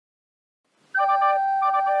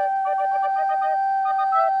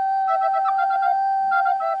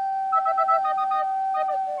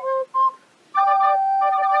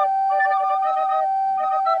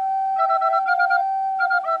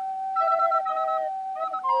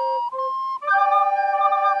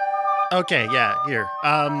Okay, yeah, here.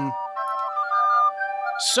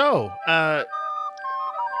 So,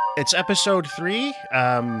 it's episode 3.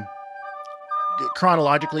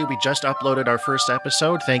 Chronologically, we just uploaded our first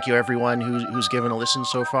episode. Thank you, everyone who's given a listen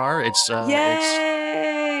so far. It's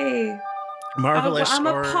Yay! marvelous. I'm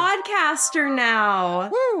a podcaster now.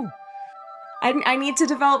 Woo! I need to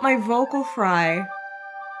develop my vocal fry.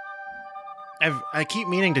 I keep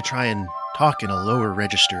meaning to try and talk in a lower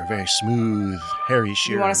register, a very smooth, Harry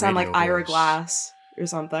Shearer. You want to sound like Ira voice. Glass or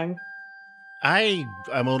something?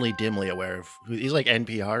 I'm only dimly aware of he's like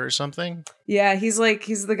NPR or something. Yeah, he's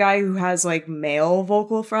the guy who has like male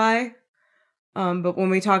vocal fry. But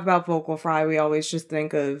when we talk about vocal fry, we always just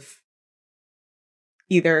think of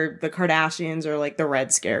either the Kardashians or like the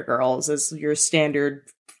Red Scare girls as your standard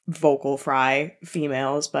vocal fry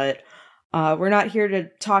females. But we're not here to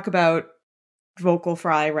talk about vocal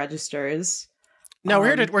fry registers. No,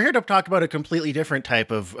 we're here to talk about a completely different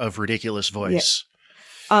type of ridiculous voice.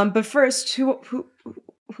 Yeah. But first, who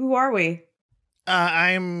are we?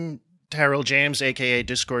 I'm Terrell James, aka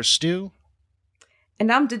Discourse Stu.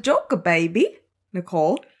 And I'm the Joker baby,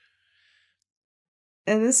 Nicole.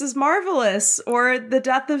 And this is Marvelous, or The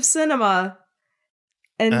Death of Cinema.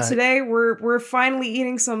 And today we're finally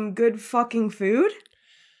eating some good fucking food?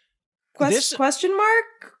 Question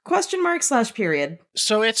mark / period.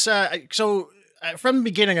 So it's from the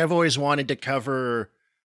beginning, I've always wanted to cover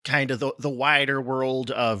kind of the wider world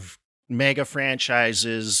of mega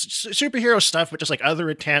franchises, superhero stuff, but just like other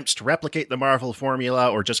attempts to replicate the Marvel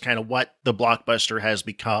formula, or just kind of what the blockbuster has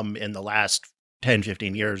become in the last 10,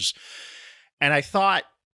 15 years. And I thought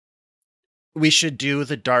we should do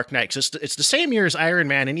The Dark Knight, because it's the same year as Iron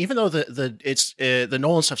Man, and even though the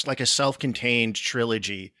Nolan stuff's like a self-contained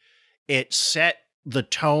trilogy, it set the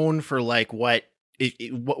tone for like what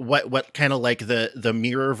kind of like the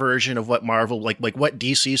mirror version of what Marvel, like what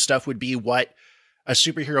DC stuff would be, what a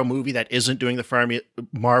superhero movie that isn't doing the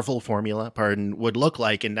Marvel formula, would look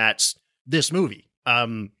like, and that's this movie.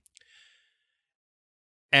 And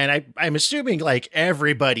I'm assuming like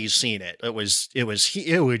everybody's seen it. It was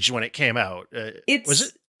huge when it came out.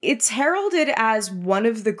 It's heralded as one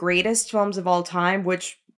of the greatest films of all time,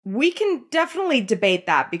 which we can definitely debate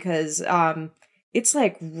that, because it's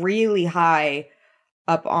like really high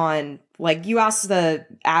up on, like, you ask the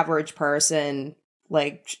average person,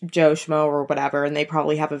 like Joe Schmo or whatever, and they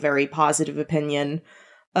probably have a very positive opinion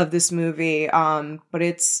of this movie. But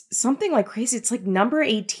it's something like crazy. It's like number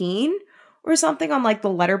 18 or something on like the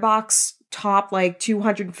Letterboxd top like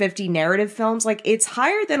 250 narrative films. Like, it's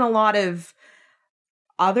higher than a lot of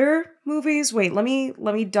other movies. Wait, let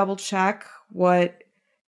me double check what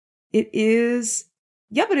it is.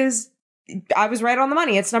 Yep, it is. I was right on the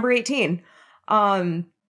money. It's number 18. Sitting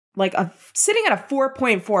at a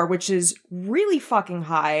 4.4, which is really fucking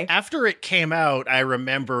high. After it came out, I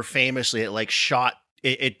remember famously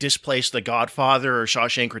it displaced The Godfather or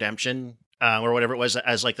Shawshank Redemption, or whatever it was,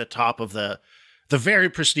 as like the top of the very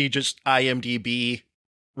prestigious IMDB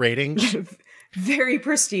ratings. Very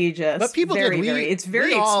prestigious. But people it's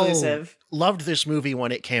very exclusive. Loved this movie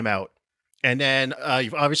when it came out. And then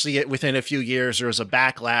obviously within a few years, there was a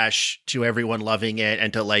backlash to everyone loving it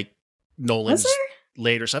and to like Nolan's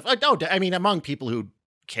later stuff. No, I mean, among people who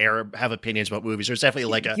have opinions about movies, there's definitely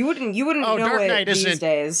like you wouldn't know Dark Knight it these isn't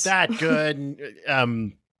days. that good.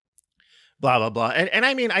 Blah blah blah. And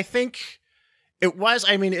I mean, I think it was.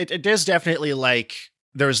 I mean, it is definitely like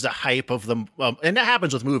there's the hype of them, and that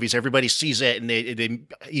happens with movies. Everybody sees it, and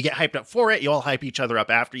you get hyped up for it. You all hype each other up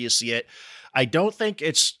after you see it. I don't think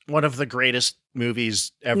it's one of the greatest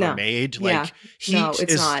movies ever made. Like Heat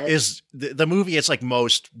is the movie it's like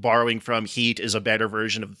most borrowing from. Heat is a better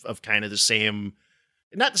version of kind of the same,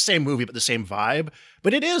 not the same movie, but the same vibe.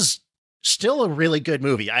 But it is still a really good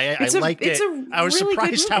movie. I liked it. I was really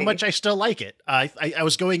surprised how much I still like it. I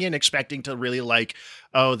was going in expecting to really like,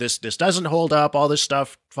 oh, this doesn't hold up. All this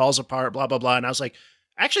stuff falls apart, blah, blah, blah. And I was like,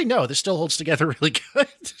 actually, no, this still holds together really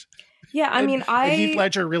good. Yeah, I mean, Heath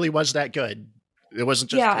Ledger really was that good. It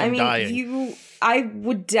wasn't just him dying. I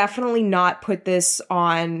would definitely not put this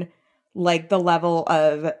on like the level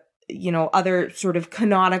of, other sort of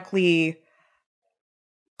canonically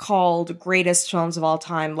called greatest films of all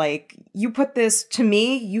time. Like, you put this to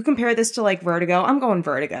me, you compare this to like Vertigo, I'm going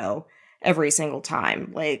Vertigo every single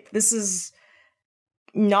time. Like, this is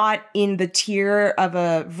not in the tier of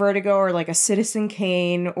a Vertigo or like a Citizen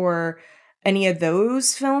Kane or any of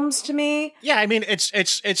those films to me. Yeah, I mean,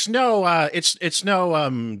 it's no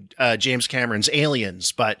James Cameron's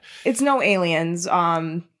Aliens, but it's no Aliens.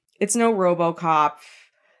 It's no RoboCop,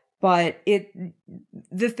 but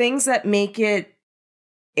the things that make it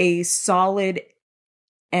a solid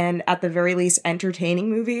and at the very least entertaining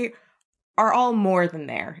movie are all more than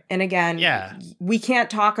there. And again, we can't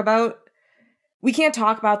talk about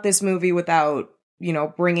this movie without, you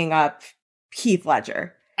know, bringing up Heath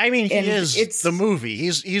Ledger. I mean, it's the movie.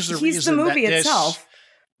 He's the reason the movie that itself.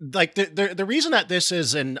 Like the reason that this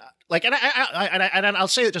is and I'll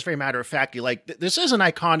say it just very matter of factly. Like this is an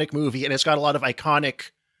iconic movie, and it's got a lot of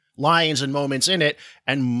iconic lines and moments in it,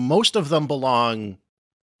 and most of them belong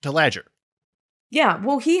to Ledger. Yeah,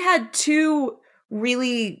 well, he had two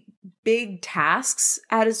really big tasks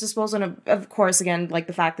at his disposal, and of course, again, like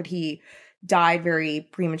the fact that he died very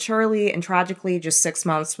prematurely and tragically just 6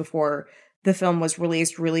 months before the film was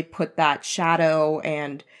released really put that shadow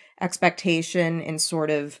and expectation and sort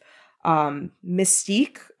of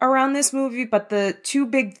mystique around this movie. But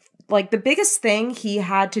the biggest thing he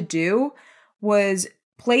had to do was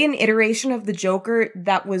play an iteration of the Joker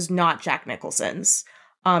that was not Jack Nicholson's.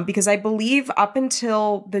 Because I believe up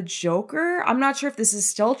until the Joker, I'm not sure if this is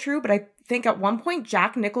still true, but I think at one point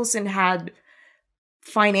Jack Nicholson had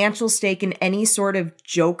financial stake in any sort of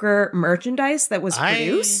Joker merchandise that was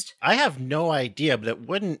produced. I have no idea, but it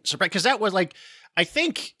wouldn't surprise, because that was like, I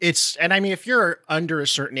think it's, and I mean, if you're under a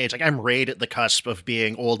certain age, like I'm right at the cusp of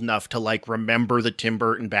being old enough to like remember the Tim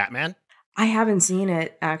Burton Batman. I haven't seen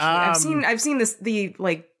it actually. I've seen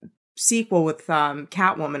the sequel with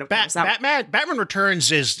Catwoman. Of course, Batman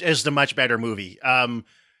Returns is the much better movie.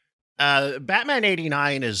 Batman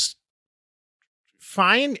 89 is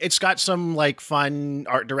fine. It's got some like fun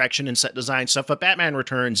art direction and set design stuff, but Batman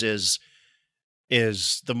Returns is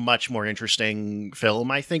the much more interesting film,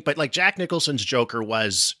 I think. But like Jack Nicholson's Joker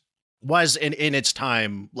was in its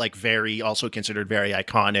time like very also considered very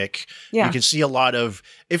iconic. Yeah. You can see a lot of,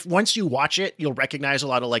 if once you watch it, you'll recognize a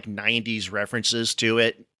lot of like 90s references to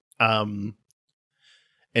it. And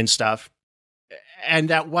stuff.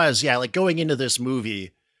 And that was, like going into this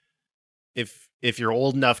movie, if you're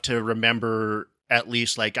old enough to remember, at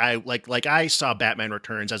least like I saw Batman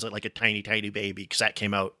Returns as like a tiny baby, because that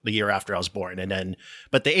came out the year after I was born. And then,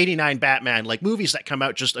 but the 89 Batman, like movies that come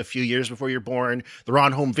out just a few years before you're born, they're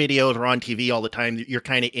on home video, they're on TV all the time. You're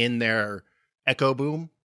kind of in their echo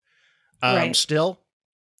boom. Right. Still.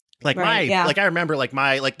 Like like I remember like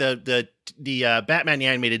the Batman the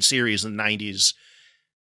Animated Series in the 90s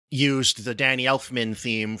used the Danny Elfman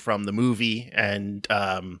theme from the movie, and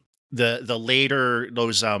the later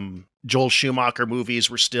those Joel Schumacher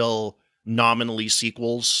movies were still nominally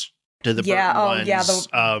sequels to the Burton ones.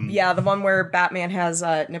 The one where Batman has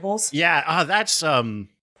nipples. Yeah, that's a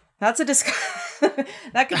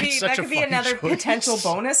that could be another choice. Potential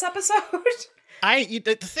bonus episode.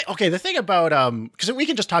 The thing about because we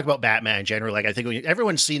can just talk about Batman in general. Like I think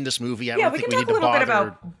everyone's seen this movie. I don't think we need to bother. Bit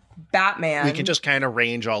about Batman. We can just kind of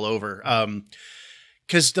range all over.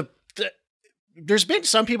 Because there's been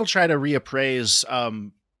some people try to reappraise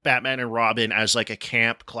Batman and Robin as like a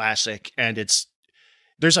camp classic, and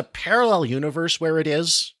there's a parallel universe where it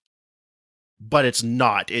is, but it's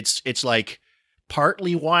not. It's like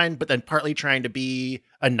partly one, but then partly trying to be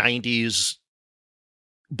a 90s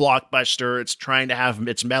blockbuster. It's trying to have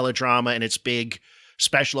its melodrama and its big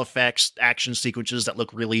special effects action sequences that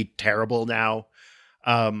look really terrible now.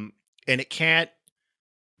 And it can't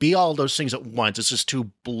be all those things at once. It's just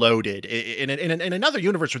too bloated. In another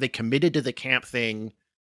universe where they committed to the camp thing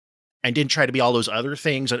and didn't try to be all those other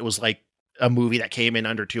things, and it was like a movie that came in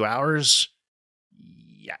under 2 hours.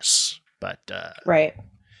 Yes. But right.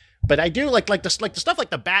 But I do like the stuff like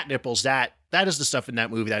the bat nipples, that is the stuff in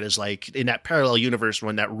that movie that is like in that parallel universe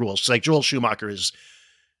one that rules. So like Joel Schumacher is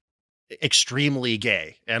extremely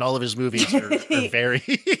gay, and all of his movies are very, very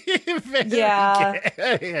gay,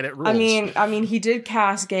 and it rules. I mean, he did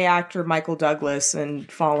cast gay actor Michael Douglas in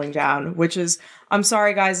Falling Down, which is, I'm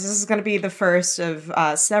sorry guys, this is going to be the first of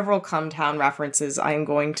several Cumtown references I am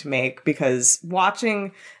going to make, because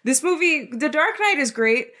watching this movie, The Dark Knight is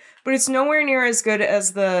great, but it's nowhere near as good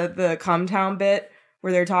as the Cumtown bit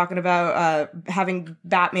where they're talking about having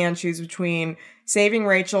Batman choose between saving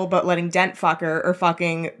Rachel but letting Dent fuck her, or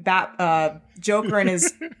fucking Joker in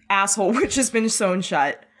his asshole, which has been sewn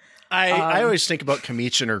shut. I always think about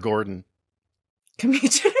Comechin or Gordon.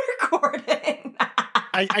 Comechin or Gordon.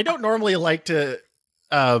 I don't normally like to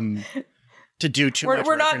do too much.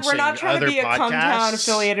 We're not trying to be a Cumtown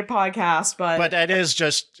affiliated podcast, but that is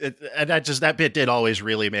that bit did always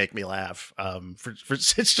really make me laugh.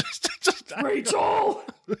 It's just Rachel,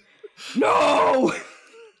 no.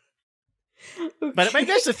 But I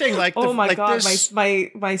guess the thing, like, oh my god,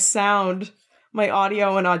 my sound, my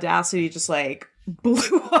audio and Audacity just like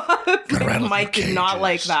blew up. Mike did not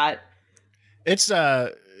like that. It's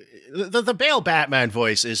the Bale Batman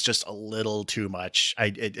voice is just a little too much.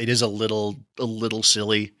 It is a little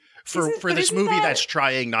silly for this movie that's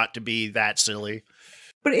trying not to be that silly.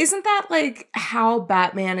 But isn't that like how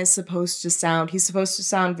Batman is supposed to sound? He's supposed to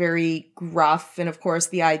sound very gruff, and of course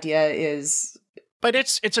the idea is. But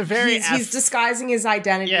it's a very he's disguising his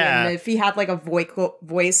identity, and if he had like a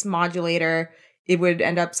voice modulator, it would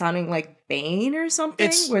end up sounding like Bane or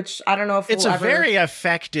something. Which I don't know if it's very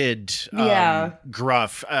affected.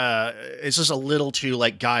 Gruff. It's just a little too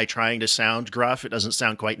like guy trying to sound gruff. It doesn't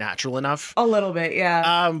sound quite natural enough. A little bit,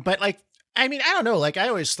 yeah. But like, I mean, I don't know. Like, I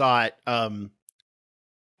always thought.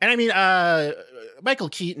 And I mean, Michael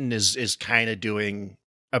Keaton is kind of doing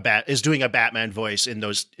a Batman voice in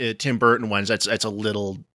those Tim Burton ones. That's a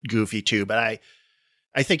little goofy too, but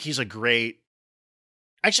I think he's a great.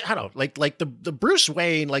 Actually, I don't know, like the Bruce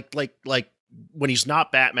Wayne, like when he's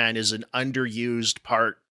not Batman, is an underused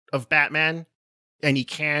part of Batman, and he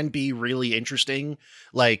can be really interesting.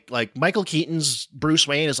 Like Michael Keaton's Bruce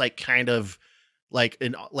Wayne is like kind of like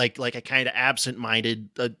a kind of absent-minded,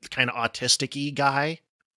 kind of autistic-y guy.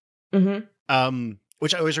 Mm-hmm.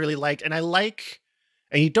 Which I always really liked, and I like,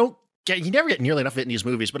 and you never get nearly enough of it in these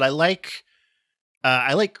movies, but I like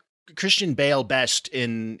Christian Bale best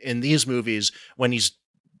in these movies when he's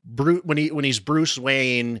Bruce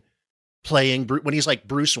Wayne playing when he's like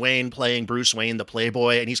Bruce Wayne playing Bruce Wayne the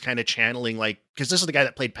Playboy, and he's kind of channeling like, because this is the guy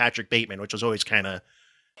that played Patrick Bateman, which was always kind of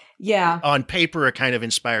on paper a kind of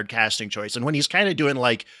inspired casting choice, and when he's kind of doing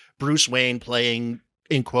like Bruce Wayne playing,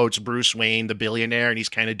 in quotes, Bruce Wayne, the billionaire, and he's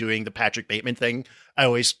kind of doing the Patrick Bateman thing, I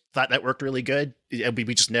always thought that worked really good. We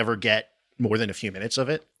just never get more than a few minutes of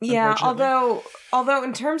it. Yeah, although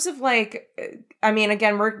in terms of like, I mean,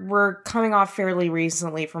 again, we're coming off fairly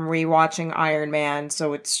recently from rewatching Iron Man,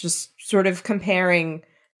 so it's just sort of comparing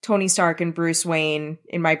Tony Stark and Bruce Wayne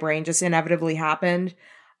in my brain just inevitably happened.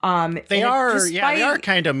 They are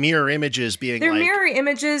kind of mirror images They're mirror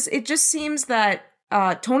images. It just seems that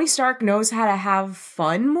Tony Stark knows how to have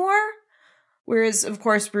fun more, whereas, of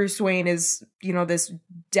course, Bruce Wayne is, this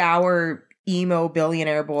dour, emo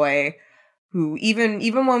billionaire boy who even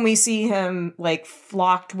when we see him, like,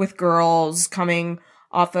 flocked with girls coming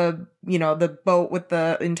off of, the boat with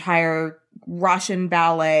the entire Russian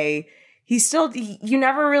ballet, you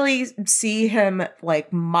never really see him,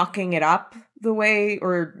 like, mucking it up the way,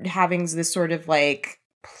 or having this sort of, like,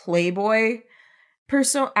 playboy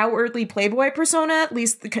outwardly playboy persona, at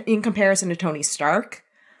least in comparison to Tony Stark.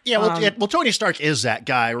 Yeah, well, Tony Stark is that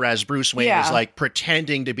guy, whereas Bruce Wayne is like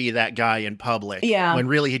pretending to be that guy in public, when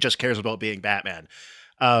really he just cares about being Batman.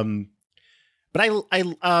 But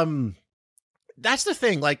I that's the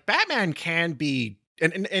thing. Like, Batman can be,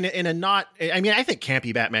 in a not, I mean, I think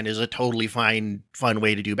campy Batman is a totally fun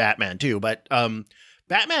way to do Batman too. But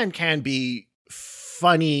Batman can be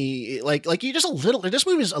funny, like you just a little. This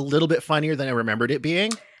movie is a little bit funnier than I remembered it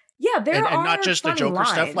being. Yeah, there are, and not just the Joker lines.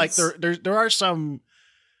 stuff. Like there are some.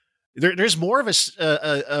 There's more of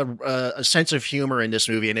a sense of humor in this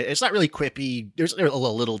movie, and it's not really quippy. There's a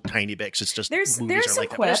little tiny bits. It's just there's some like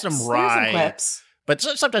quips. There's some wry, there's some quips, but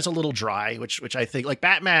sometimes a little dry, which I think, like,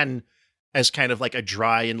 Batman as kind of like a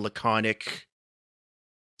dry and laconically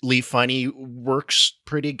funny works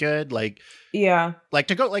pretty good. Like, like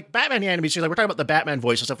to go like Batman the animated series, like we're talking about the Batman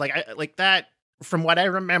voice and stuff, like that from what I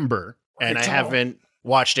remember, and I haven't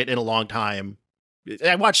watched it in a long time.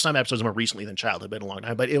 I watched some episodes more recently than childhood, but in a long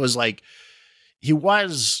time. But it was like he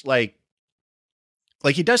was like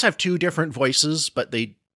he does have two different voices, but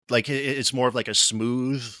they like it's more of like a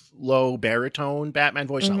smooth, low baritone Batman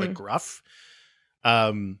voice, not like gruff.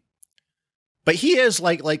 But he is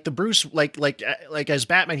like the Bruce like as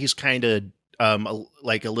Batman, he's kind of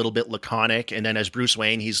like a little bit laconic, and then as Bruce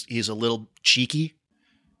Wayne, he's a little cheeky,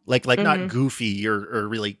 like not goofy or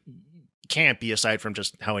really campy, aside from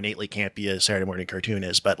just how innately campy a Saturday morning cartoon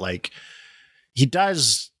is, but like he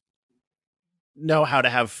does know how to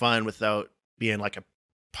have fun without being like a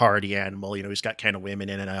party animal. He's got kind of women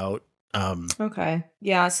in and out. Okay.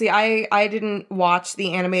 Yeah. See, I didn't watch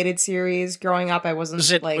the animated series growing up. I wasn't was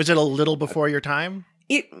it a little before your time?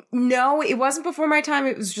 No, it wasn't before my time.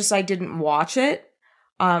 It was just I didn't watch it.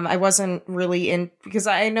 I wasn't really in, because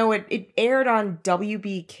I know it aired on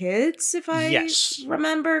WB Kids, if I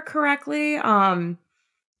remember correctly.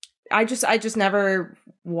 I just never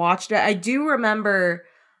watched it. I do remember,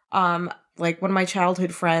 like one of my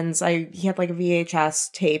childhood friends, he had like a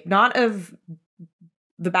VHS tape, not of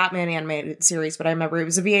the Batman animated series, but I remember it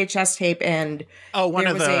was a VHS tape, and one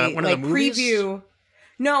of the movies? Preview.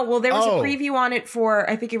 No, well, there was a preview on it for,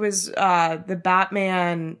 I think it was the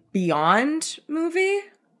Batman Beyond movie.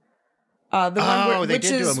 The one where, they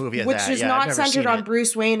did do a movie of which that. is not centered on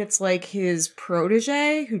Bruce Wayne. It's like his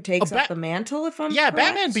protege who takes up the mantle, if I'm correct.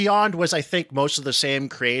 Batman Beyond was, I think, most of the same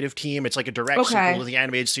creative team. It's like a direct sequel to the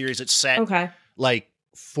animated series. It's set like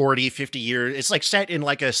 40, 50 years. It's like set in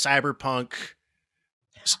like a cyberpunk,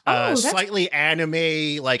 slightly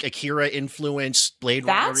anime, like Akira influenced Blade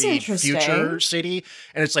Runner future city.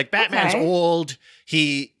 And it's like Batman's old.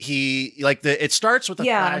 He like it starts with a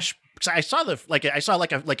flash. I saw like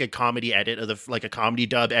a comedy edit of a comedy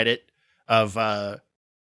dub edit of the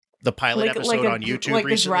pilot episode on YouTube like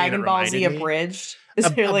recently. Dragon Ball Z abridged. A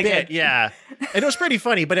bit, yeah. And it was pretty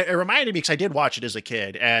funny, but it reminded me because I did watch it as a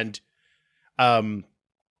kid, and it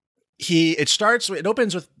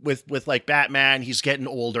opens with like Batman. He's getting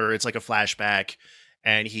older. It's like a flashback,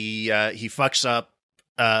 and he fucks up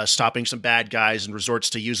stopping some bad guys and resorts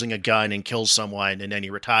to using a gun and kills someone, and then he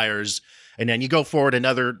retires. And then you go forward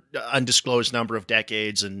another undisclosed number of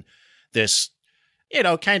decades, and this,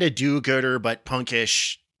 kind of do-gooder but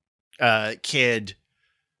punkish kid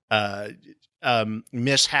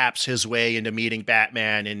mishaps his way into meeting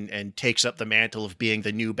Batman and takes up the mantle of being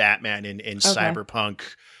the new Batman in cyberpunk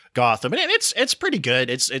Gotham. And it's pretty good.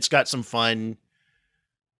 It's got some fun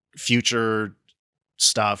future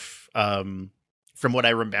stuff. From what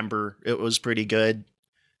I remember, it was pretty good.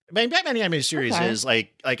 I mean, Batman the Animated Series is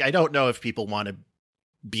like I don't know if people want to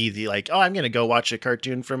be the I'm going to go watch a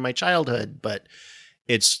cartoon from my childhood, but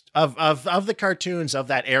it's of the cartoons of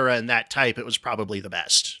that era and that type, it was probably the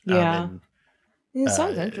best. Yeah. It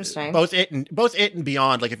sounds interesting. Both it and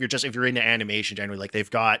Beyond. Like if you're into animation generally, like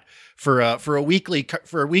they've got for a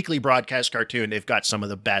weekly broadcast cartoon, they've got some of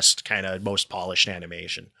the best kind of most polished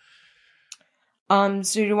animation. So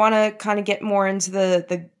do you want to kind of get more into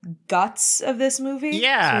the guts of this movie?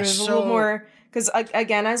 Yeah. So a little more, because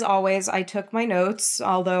again, as always, I took my notes,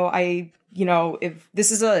 although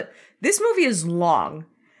this movie is long.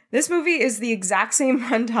 This movie is the exact same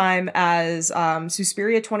runtime as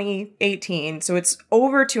Suspiria 2018. So it's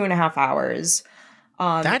over 2.5 hours.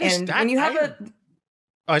 I just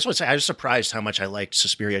want to say, I was surprised how much I liked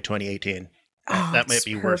Suspiria 2018. That might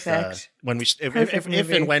be perfect. Worth when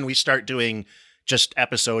we start doing just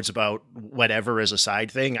episodes about whatever as a side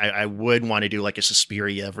thing, I would want to do like a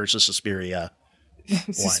Suspiria versus Suspiria.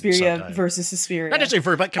 Suspiria versus Suspiria. Not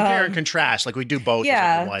necessarily, but compare and contrast. Like we do both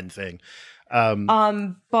as one thing.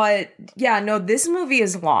 But yeah, no, this movie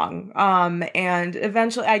is long. And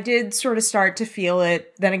eventually I did sort of start to feel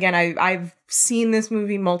it. Then again, I've seen this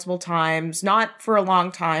movie multiple times, not for a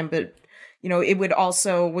long time, but it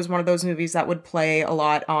was one of those movies that would play a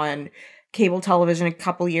lot on cable television a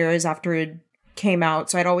couple years after it came out.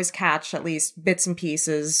 So I'd always catch at least bits and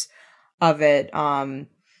pieces of it.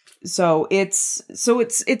 So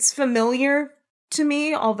it's familiar to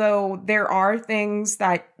me, although there are things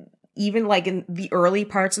that even like in the early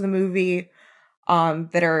parts of the movie,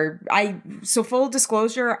 so full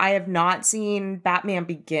disclosure, I have not seen Batman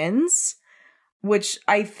Begins, which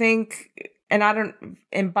I think,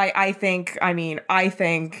 by I think, I mean,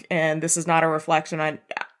 and this is not a reflection on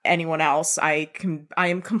anyone else. I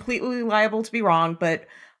am completely liable to be wrong, but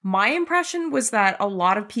my impression was that a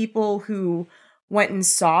lot of people who went and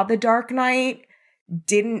saw The Dark Knight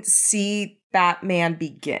didn't see Batman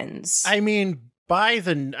Begins. I mean, by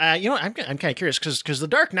the I'm kind of curious because The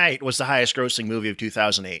Dark Knight was the highest grossing movie of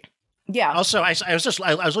 2008. Yeah. Also, I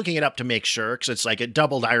was looking it up to make sure because it's like it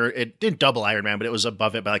didn't double Iron Man, but it was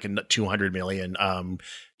above it by like 200 million.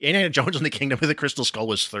 Indiana Jones and the Kingdom of the Crystal Skull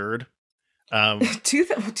was third.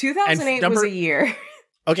 2008 was a year.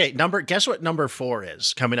 Okay, guess what number 4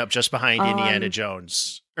 is coming up just behind Indiana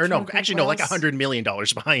Jones? Or no, actually no, like $100 million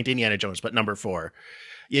behind Indiana Jones, but number 4.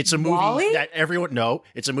 It's a movie that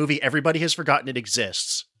it's a movie everybody has forgotten it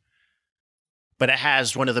exists. But it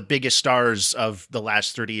has one of the biggest stars of the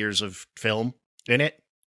last 30 years of film in it.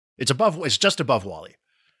 It's just above WALL-E.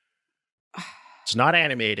 It's not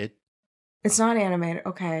animated. It's not animated,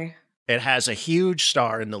 okay. It has a huge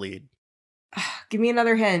star in the lead. Give me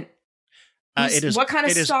another hint. What kind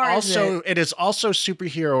of star is it? It is also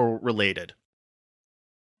superhero related.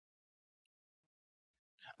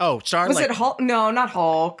 Oh, star was it Hulk? No, not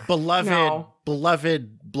Hulk. Beloved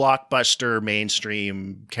blockbuster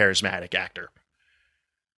mainstream charismatic actor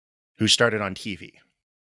who started on TV.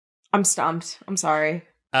 I'm stumped. I'm sorry.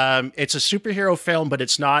 It's a superhero film, but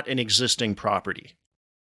it's not an existing property.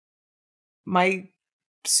 My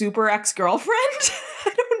super ex-girlfriend?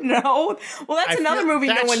 I don't know. Well, that's another movie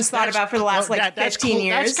no one's thought about for the last 15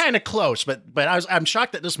 years. That's kind of close, but I'm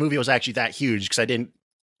shocked that this movie was actually that huge because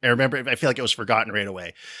I remember. I feel like it was forgotten right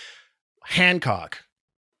away. Hancock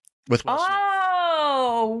with Will Smith.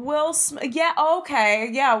 Will Smith. Yeah, okay.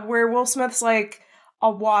 Yeah, where Will Smith's like a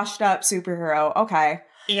washed up superhero. Okay.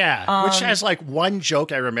 Yeah, which has like one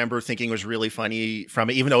joke I remember thinking was really funny from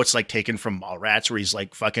it, even though it's like taken from Mallrats, where he's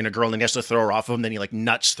like fucking a girl and he has to throw her off of him, then he like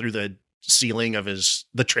nuts through the ceiling of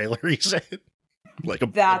the trailer he's in.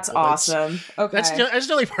 That's awesome. Okay, that's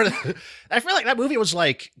the only part of it. I feel like that movie was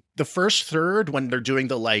like the first third when they're doing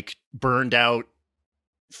the like burned out,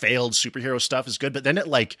 failed superhero stuff is good, but then it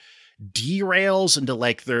like derails into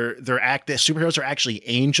like the superheroes are actually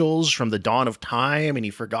angels from the dawn of time, and he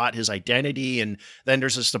forgot his identity, and then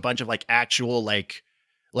there's just a bunch of like actual like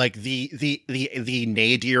the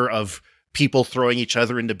nadir of people throwing each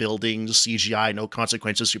other into buildings, CGI, no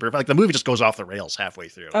consequences, super. Like the movie just goes off the rails halfway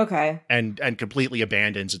through. Okay. And completely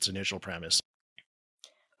abandons its initial premise.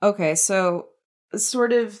 Okay, so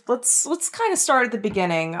sort of let's kind of start at the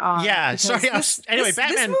beginning. Yeah, sorry. Anyway,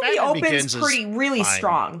 Batman. This movie Batman opens really fine.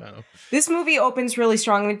 strong. This movie opens really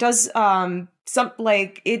strong, and it does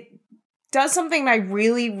it does something I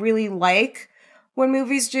really really like when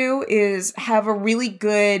movies do is have a really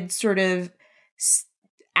good sort of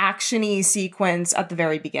actiony sequence at the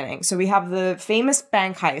very beginning. So we have the famous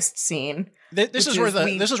bank heist scene. This is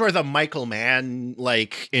where the Michael Mann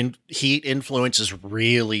like in Heat influence is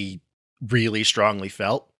really really strongly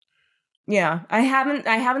felt. Yeah, I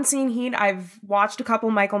haven't seen Heat. I've watched a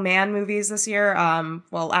couple Michael Mann movies this year.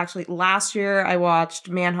 Well, actually, last year I watched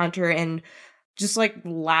Manhunter, and just like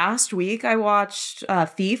last week I watched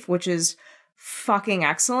Thief, which is fucking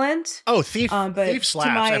excellent. Oh, Thief! Thief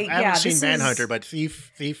slaps. I haven't seen Manhunter, but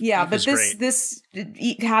Thief. Yeah, Thief but is this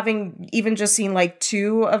having even just seen like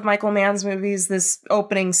 2 of Michael Mann's movies, this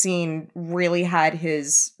opening scene really had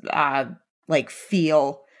his like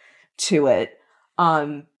feel to it.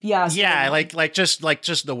 Just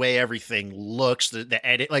the way everything looks, the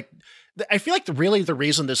edit, like I feel like the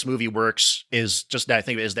reason this movie works is just that I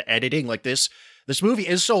think is the editing. Like this movie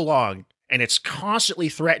is so long and it's constantly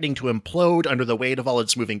threatening to implode under the weight of all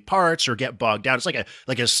its moving parts or get bogged down. It's like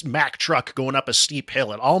a Mack truck going up a steep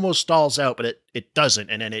hill. It almost stalls out, but it doesn't,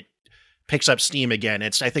 and then it picks up steam again. I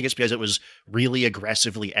think it's because it was really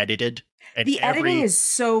aggressively edited. And the editing is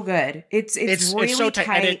so good. It's really so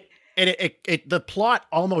tight. And the plot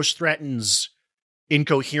almost threatens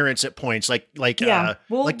incoherence at points, like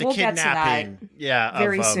the kidnapping.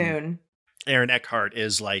 Very soon. Aaron Eckhart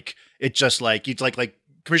is like it just like it's like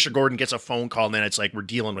Commissioner Gordon gets a phone call and then it's like we're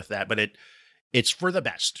dealing with that, but it's for the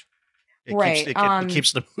best. It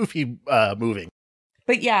keeps the movie moving.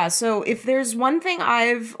 But yeah, so if there's one thing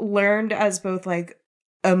I've learned as both like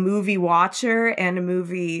a movie watcher and a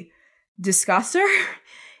movie discusser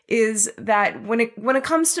is that when it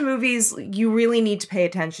comes to movies, you really need to pay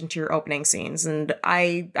attention to your opening scenes. And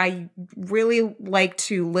I really like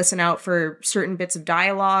to listen out for certain bits of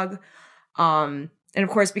dialogue. And of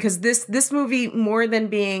course, because this movie, more than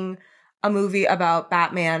being a movie about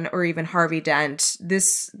Batman or even Harvey Dent,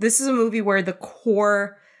 this is a movie where the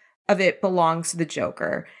core of it belongs to the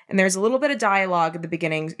Joker. And there's a little bit of dialogue at the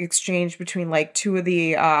beginning exchanged between like 2 of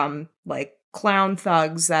the like clown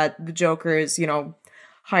thugs that the Joker is,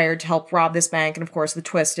 hired to help rob this bank. And of course the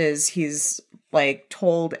twist is he's like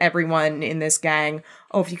told everyone in this gang,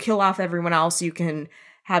 oh, if you kill off everyone else, you can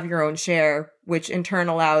have your own share, which in turn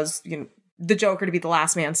allows the Joker to be the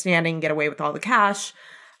last man standing, get away with all the cash.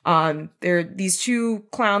 There are these 2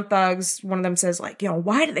 clown thugs. One of them says like,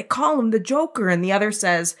 why do they call him the Joker? And the other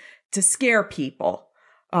says to scare people.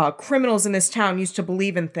 Criminals in this town used to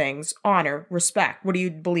believe in things, honor, respect. What do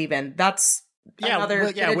you believe in? That's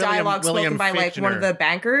another bit of dialogue spoken by like one of the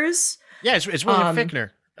bankers. Yeah, it's William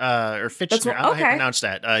Fichtner or Fitchner. I don't know how you pronounce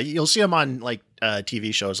that. You'll see him on like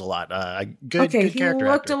TV shows a lot. Good character. He looked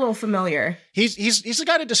actor. A little familiar. He's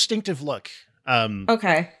got a distinctive look.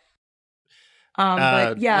 Okay.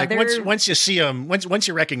 But yeah, like once you see him, once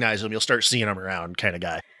you recognize him, you'll start seeing him around, kind of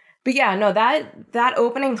guy. But yeah, no, that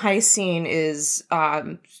opening heist scene is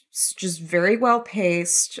just very well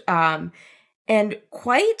paced, and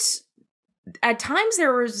quite. At times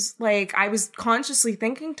there was like I was consciously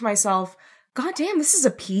thinking to myself, God damn, this is a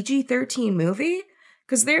PG-13 movie?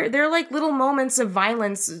 Because there are like little moments of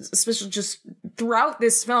violence, especially just throughout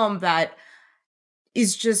this film, that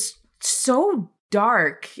is just so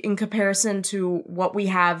dark in comparison to what we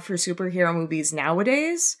have for superhero movies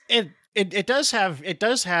nowadays. It does have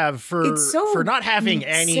for not having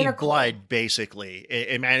any cynical blood, basically.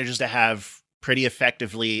 It manages to have pretty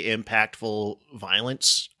effectively impactful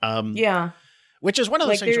violence. Which is one of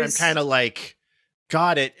those things where I'm kind of like,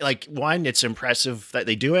 God, it's impressive that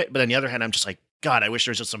they do it. But on the other hand, I'm just like, God, I wish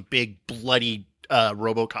there was just some big bloody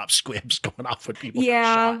RoboCop squibs going off when people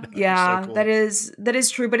Yeah, get shot. yeah, So cool. that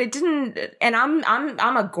is true, but it didn't. And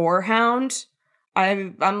I'm a gore hound.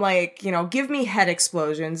 I'm like, you know, give me head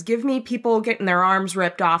explosions, give me people getting their arms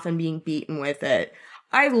ripped off and being beaten with it.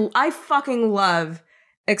 I fucking love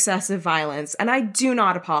excessive violence, and I do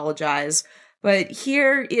not apologize. But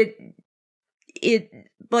here, it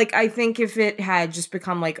like, I think if it had just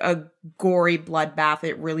become like a gory bloodbath,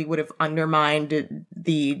 it really would have undermined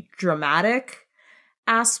the dramatic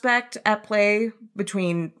aspect at play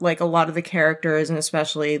between like a lot of the characters, and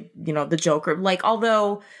especially, you know, the Joker. Like,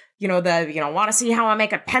 although, you know, want to see how I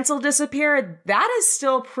make a pencil disappear, that is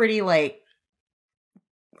still pretty, like,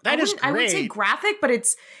 That is great. I would say graphic, but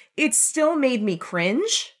it's still made me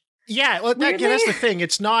cringe. Yeah, well, that's the thing.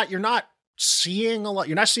 It's not, you're not seeing a lot.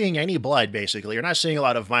 You're not seeing any blood, basically. You're not seeing a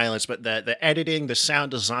lot of violence, but the editing, the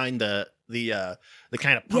sound design, the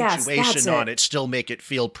kind of punctuation on it still make it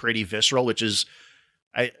feel pretty visceral, which is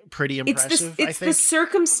pretty impressive. It's the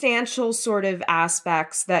circumstantial sort of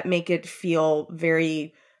aspects that make it feel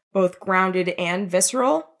very both grounded and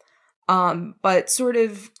visceral. But sort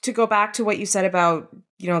of to go back to what you said about,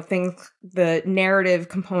 you know, the narrative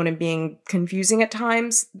component being confusing at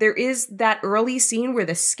times, there is that early scene where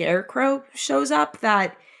the Scarecrow shows up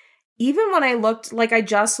that even when I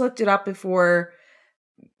just looked it up before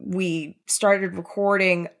we started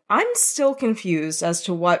recording, I'm still confused as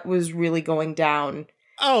to what was really going down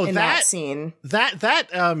in that scene.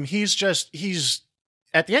 He's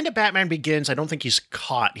at the end of Batman Begins, I don't think he's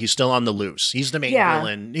caught. He's still on the loose. He's the main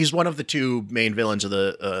villain. He's one of the two main villains of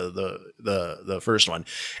the first one.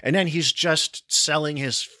 And then he's just selling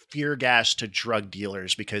his fear gas to drug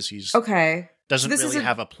dealers because doesn't really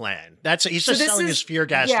have a plan. He's just selling his fear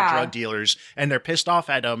gas to drug dealers, and they're pissed off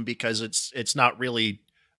at him because it's not really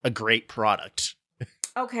a great product.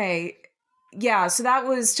 Okay. Yeah, so that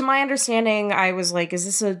was, to my understanding, I was like, is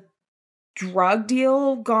this a drug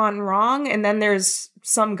deal gone wrong? And then there's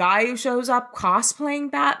some guy who shows up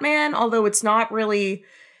cosplaying Batman, although it's not really,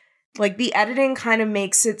 like, the editing kind of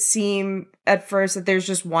makes it seem at first that there's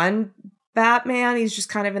just one Batman. He's just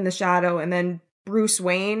kind of in the shadow, and then Bruce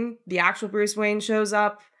Wayne, the actual Bruce Wayne, shows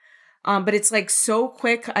up. But it's like so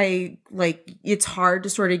quick, it's hard to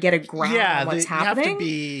sort of get a ground on what's happening.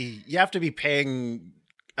 You have to be paying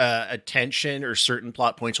attention, or certain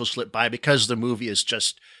plot points will slip by because the movie is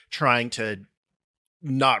just trying to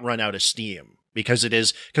not run out of steam. Because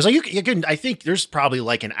I think there's probably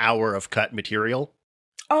like an hour of cut material.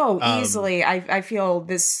 Oh, easily. I feel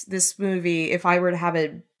this movie, if I were to have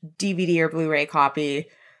a DVD or Blu-ray copy,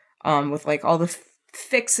 with like all the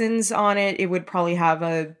fixins on it, it would probably have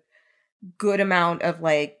a good amount of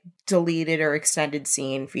like deleted or extended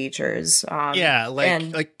scene features.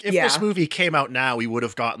 If this movie came out now, we would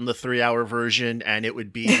have gotten the 3-hour version, and it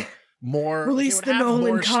would be more release the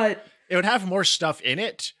Nolan cut. It would have more stuff in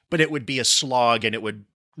it, but it would be a slog, and it would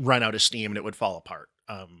run out of steam, and it would fall apart.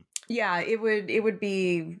 It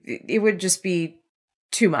would just be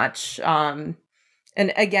too much. And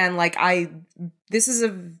again, like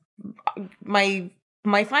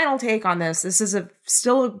my final take on this is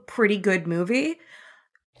still a pretty good movie.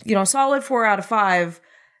 You know, solid 4 out of 5.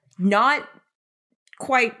 Not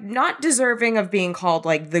deserving of being called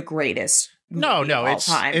like the greatest movie of all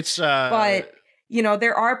time. But you know,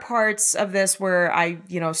 there are parts of this where I,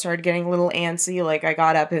 you know, started getting a little antsy, like I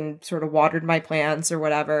got up and sort of watered my plants or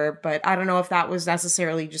whatever. But I don't know if that was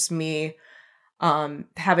necessarily just me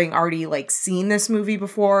having already like seen this movie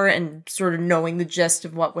before and sort of knowing the gist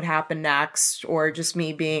of what would happen next, or just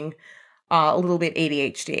me being a little bit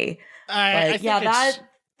ADHD. That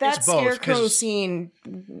Scarecrow scene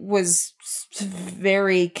was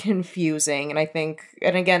very confusing, and I think,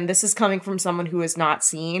 and again, this is coming from someone who has not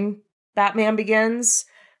seen Batman Begins,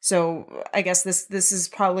 so I guess this is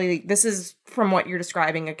from what you're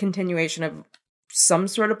describing, a continuation of some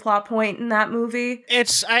sort of plot point in that movie.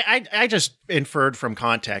 I just inferred from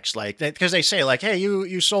context, like, because they say like, hey,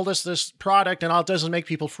 you sold us this product and all it does is make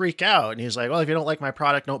people freak out, and he's like, well, if you don't like my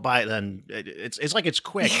product, don't buy it. Then it's like, it's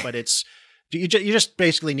quick, but it's you just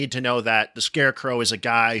basically need to know that the Scarecrow is a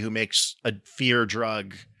guy who makes a fear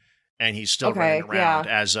drug, and he's still running around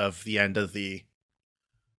as of the end of the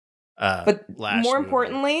but last more movie.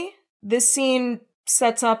 Importantly, this scene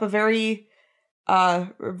sets up a very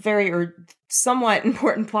somewhat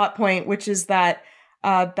important plot point, which is that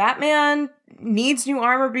Batman needs new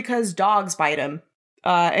armor because dogs bite him.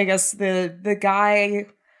 I guess the guy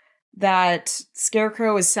that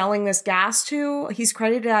Scarecrow is selling this gas to, he's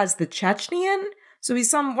credited as the Chechenian. So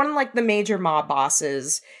he's one of like the major mob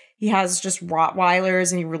bosses. He has just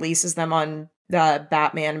Rottweilers, and he releases them on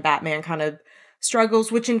Batman. Batman kind of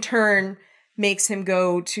struggles, which in turn makes him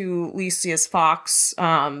go to Lucius Fox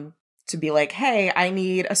to be like, hey, I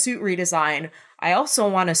need a suit redesign. I also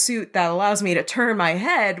want a suit that allows me to turn my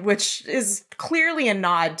head, which is clearly a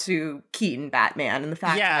nod to Keaton Batman and the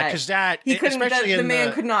fact that he couldn't, the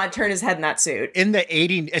man could not turn his head in that suit. In the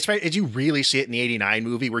 80, did you really see it in the 89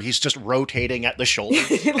 movie where he's just rotating at the shoulders?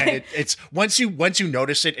 And it's once you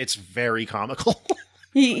notice it, it's very comical.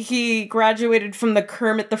 He graduated from the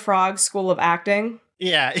Kermit the Frog School of Acting.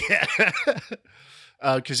 Yeah.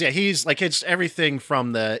 Because he's like, it's everything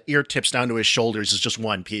from the ear tips down to his shoulders is just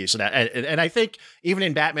one piece, and I think even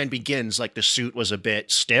in Batman Begins, like the suit was a bit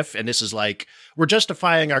stiff, and this is like we're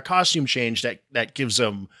justifying our costume change that gives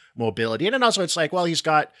him mobility, and then also it's like, well, he's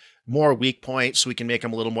got more weak points, so we can make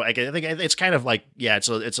him a little more. I think it's kind of like it's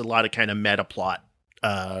a lot of kind of meta plot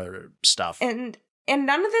stuff, and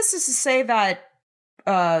none of this is to say that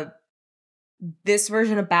this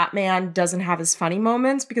version of Batman doesn't have his funny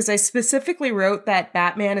moments, because I specifically wrote that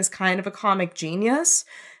Batman is kind of a comic genius,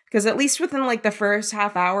 because at least within like the first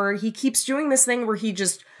half hour, he keeps doing this thing where he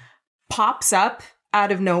just pops up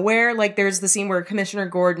out of nowhere. Like there's the scene where Commissioner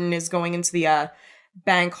Gordon is going into the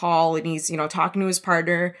bank hall and he's, talking to his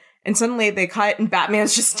partner, and suddenly they cut and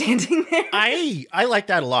Batman's just standing there. I like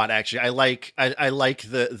that a lot, actually. I like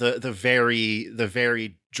the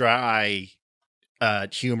very dry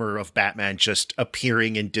humor of Batman just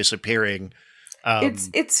appearing and disappearing.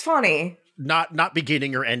 It's funny. Not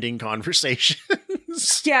beginning or ending conversations.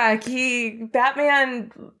 Yeah,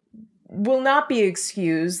 Batman will not be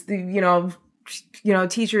excused. Teacher's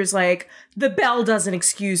like, the bell doesn't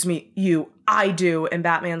excuse I do, and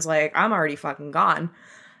Batman's like, I'm already fucking gone.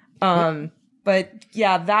 But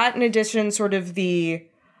yeah, that in addition, sort of the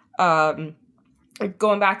going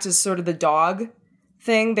back to sort of the dog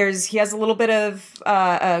thing, he has a little bit of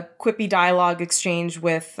a quippy dialogue exchange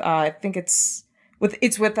with I think it's with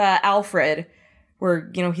Alfred,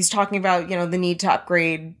 where he's talking about the need to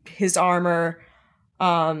upgrade his armor.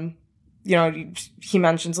 He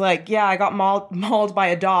mentions like, yeah, I got mauled by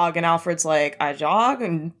a dog, and Alfred's like, a dog,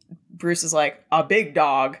 and Bruce is like, a big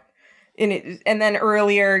dog. And then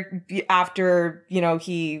earlier, after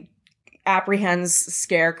he apprehends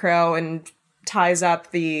Scarecrow and ties up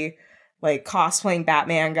the like cosplaying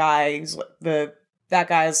Batman guy, that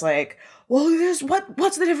guy's like, well,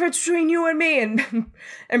 what's the difference between you and me?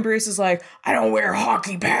 And Bruce is like, I don't wear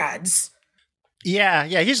hockey pads. Yeah,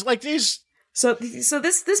 he's like these. So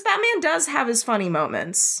this Batman does have his funny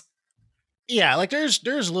moments. Yeah, like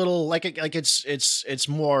there's little like it's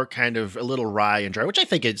more kind of a little wry and dry, which I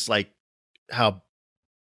think it's like how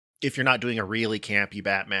if you're not doing a really campy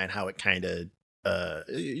Batman, how it kind of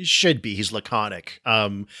should be. He's laconic.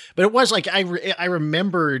 But it was like I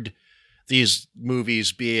remembered these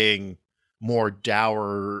movies being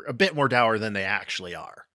a bit more dour than they actually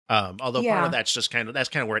are. Although part of that's just kind of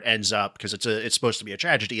where it ends up, because it's supposed to be a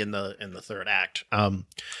tragedy in the third act. And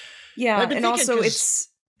also it's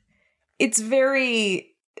very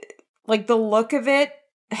like the look of it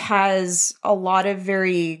has a lot of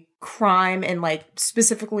very crime and like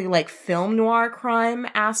specifically like film noir crime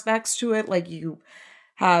aspects to it. Like you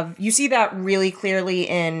see that really clearly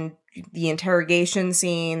in the interrogation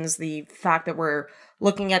scenes, the fact that we're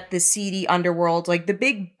looking at the seedy underworld. Like the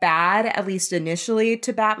big bad, at least initially,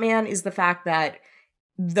 to Batman is the fact that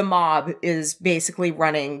the mob is basically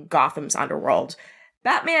running Gotham's underworld.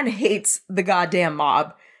 Batman hates the goddamn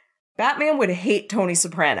mob. Batman would hate Tony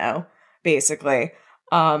Soprano, basically.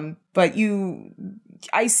 But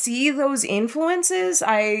I see those influences.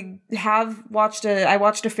 I watched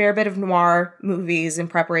a fair bit of noir movies in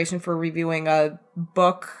preparation for reviewing a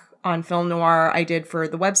book on film noir I did for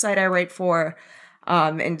the website I write for.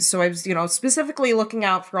 And so I was, specifically looking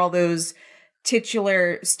out for all those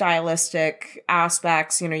titular stylistic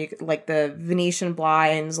aspects, like the Venetian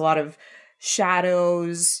blinds, a lot of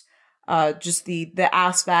shadows, just the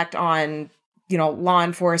aspect on, law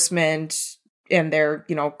enforcement and their,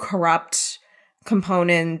 corrupt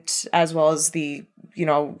component, as well as the,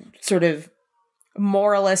 sort of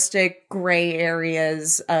moralistic gray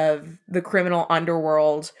areas of the criminal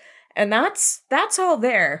underworld. And that's all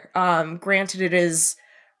there. Granted, it is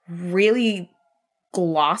really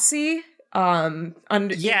glossy, in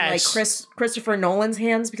like Christopher Nolan's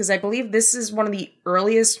hands, because I believe this is one of the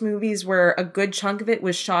earliest movies where a good chunk of it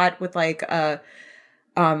was shot with like a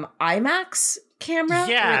IMAX camera.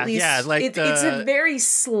 It's a very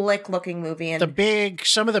slick looking movie, and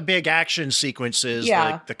some of the big action sequences,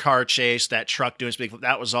 like the car chase, that truck doing speak,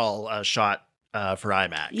 that was all shot for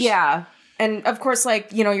IMAX. Yeah. And of course,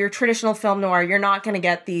 like, your traditional film noir, you're not going to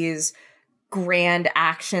get these grand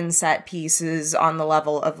action set pieces on the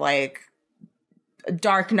level of like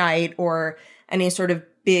Dark Knight or any sort of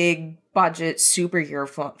big budget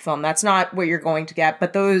superhero film. That's not what you're going to get.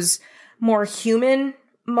 But those more human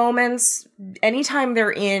moments, anytime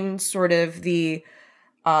they're in sort of the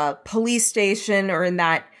police station or in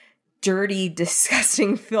that dirty,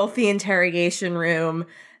 disgusting, filthy interrogation room,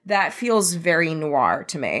 that feels very noir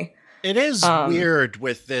to me. It is weird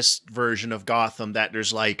with this version of Gotham that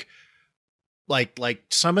there's like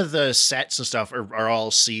some of the sets and stuff are all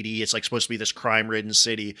seedy. It's like supposed to be this crime-ridden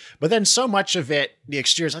city, but then so much of it, the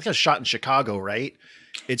exteriors, I think it was shot in Chicago, right?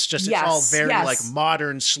 It's just, it's all very like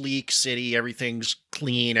modern, sleek city. Everything's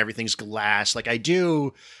clean. Everything's glass. Like I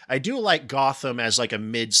do like Gotham as like a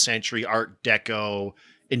mid-century Art Deco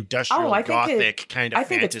industrial Gothic kind of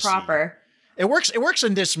fantasy. I think it's proper. It works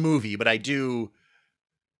in this movie, but actually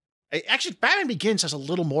Batman Begins has a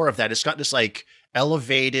little more of that. It's got this like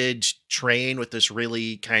elevated train with this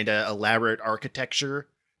really kind of elaborate architecture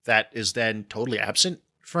that is then totally absent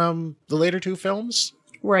from the later two films.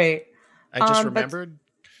 Right. I just remembered.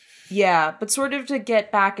 But sort of to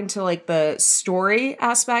get back into like the story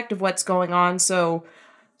aspect of what's going on. So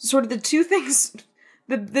sort of the two things,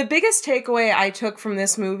 the biggest takeaway I took from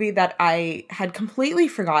this movie that I had completely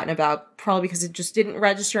forgotten about, probably because it just didn't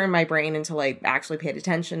register in my brain until I actually paid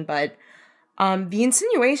attention. But the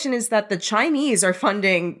insinuation is that the Chinese are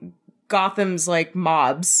funding Gotham's like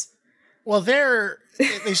mobs. Well,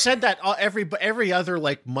 they said that every other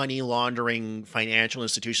like money laundering financial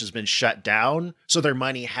institution has been shut down, so their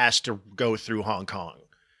money has to go through Hong Kong.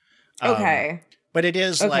 Okay, but it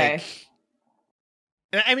is like,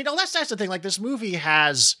 I mean, that's the thing. Like this movie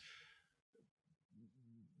has,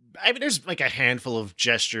 I mean, there's like a handful of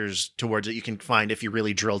gestures towards it you can find if you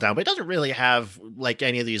really drill down, but it doesn't really have like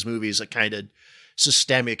any of these movies a kind of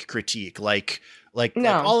systemic critique. Like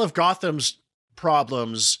all of Gotham's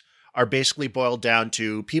problems are basically boiled down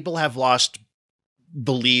to people have lost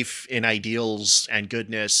belief in ideals and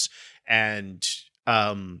goodness, and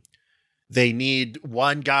they need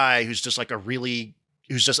one guy who's just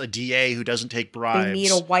a DA who doesn't take bribes. They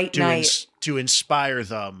need a white knight to inspire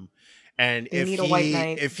them. And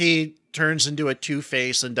if he turns into a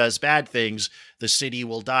Two-Face and does bad things, the city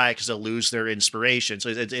will die because they'll lose their inspiration. So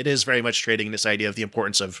it is very much trading this idea of the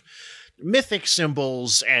importance of mythic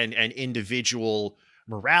symbols and individual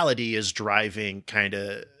morality is driving kind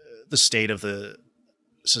of the state of the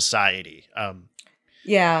society.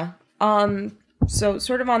 So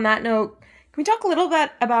sort of on that note, can we talk a little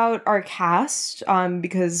bit about our cast?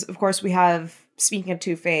 Because of course we have, speaking of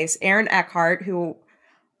Two-Face, Aaron Eckhart, who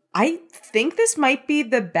I think this might be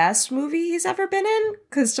the best movie he's ever been in,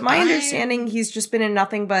 because to my understanding, he's just been in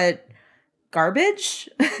nothing but garbage.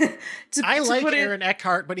 I like Aaron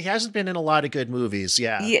Eckhart, but he hasn't been in a lot of good movies.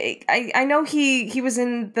 Yeah, I know he was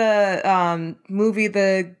in the movie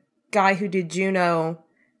the guy who did Juno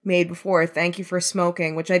made before, Thank You for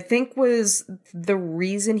Smoking, which I think was the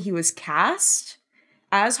reason he was cast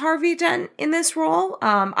as Harvey Dent in this role.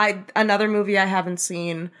 Another movie I haven't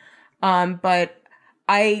seen, but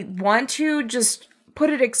I want to just put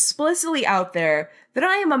it explicitly out there that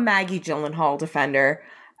I am a Maggie Gyllenhaal defender.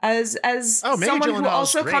 As someone who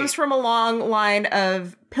also comes from a long line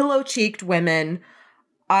of pillow-cheeked women,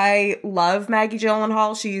 I love Maggie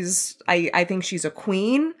Gyllenhaal. I think she's a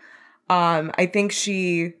queen. I think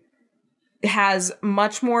she has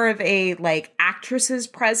much more of a like actress's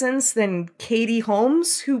presence than Katie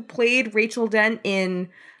Holmes, who played Rachel Dent in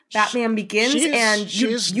Batman Begins.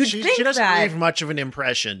 You'd think she doesn't leave much of an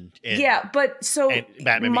impression. But so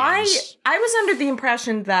Batman Begins. I was under the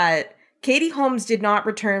impression that Katie Holmes did not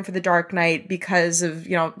return for The Dark Knight because of,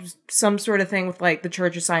 some sort of thing with like the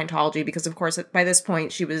Church of Scientology, because of course by this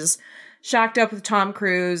point she was shacked up with Tom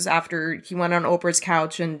Cruise after he went on Oprah's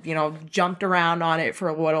couch and, jumped around on it for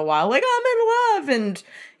a little while, like, I'm in love. And,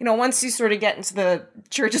 once you sort of get into the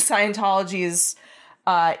Church of Scientology's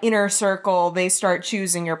inner circle, they start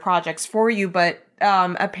choosing your projects for you. But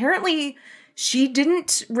apparently she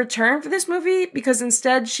didn't return for this movie because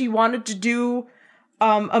instead she wanted to do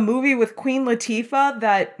a movie with Queen Latifah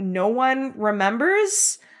that no one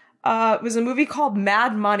remembers. It was a movie called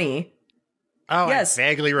Mad Money. Oh, yes. I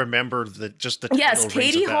vaguely remember the title. Yes,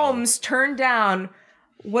 Katie Holmes turned down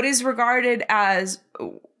what is regarded as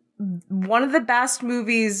one of the best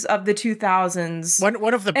movies of the 2000s.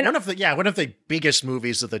 One of the biggest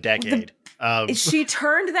movies of the decade. She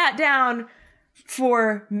turned that down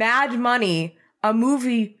for Mad Money, a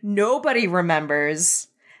movie nobody remembers,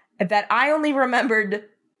 that I only remembered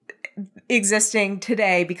existing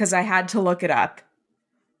today because I had to look it up.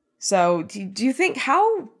 So, do you think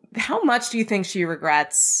how much do you think she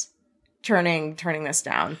regrets turning this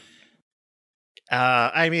down?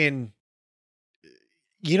 I mean,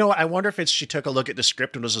 You know, I wonder if she took a look at the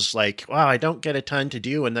script and was just like, wow, I don't get a ton to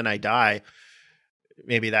do and then I die.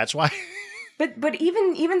 Maybe that's why. But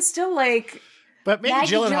even still, like, but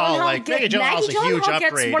Maggie Gyllenhaal is a huge upgrade.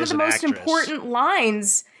 Gets one of the most important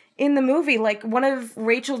lines in the movie. Like, one of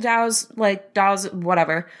Rachel Dawes,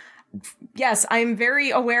 whatever. Yes, I'm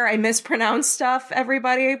very aware I mispronounce stuff,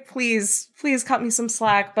 everybody. Please cut me some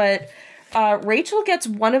slack. But Rachel gets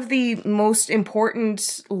one of the most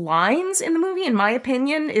important lines in the movie, in my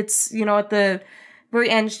opinion. It's, you know, at the very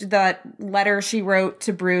end, that letter she wrote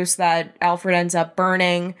to Bruce that Alfred ends up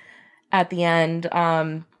burning at the end.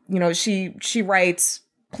 You know, she writes,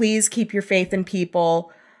 "Please keep your faith in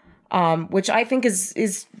people," which I think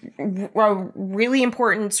is a really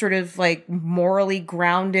important sort of like morally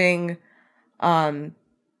grounding sort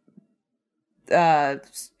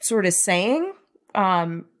of saying.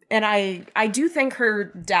 And I do think her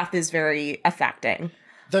death is very affecting.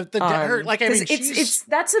 That's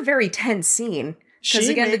a very tense scene. Because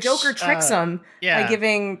again, the Joker tricks him by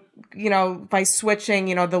giving, you know, by switching,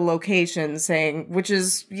 you know, the location, saying, which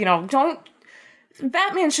is, you know,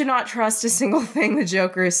 Batman should not trust a single thing the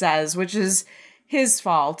Joker says, which is his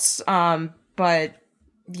fault. But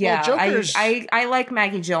yeah, I like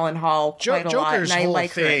Maggie Gyllenhaal quite a lot, and I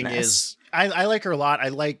like her in this. I like her a lot.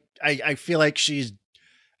 I feel like she's.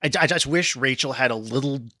 I just wish Rachel had a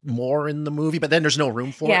little more in the movie, but then there's no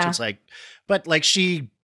room for it. So it's like, but like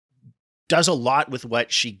she does a lot with what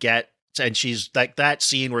she gets, and she's like that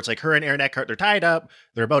scene where it's like her and Aaron Eckhart, they're tied up,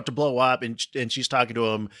 they're about to blow up, and she's talking to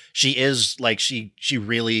him. She is like she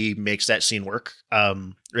really makes that scene work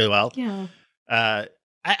really well. Yeah.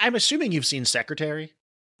 I'm assuming you've seen Secretary.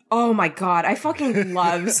 Oh my god, I fucking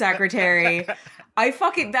love Secretary.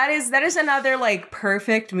 That is another like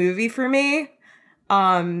perfect movie for me.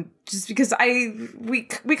 Just because we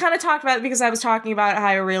kind of talked about it because I was talking about how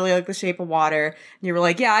I really like The Shape of Water, and you were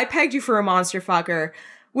like, yeah, I pegged you for a monster fucker,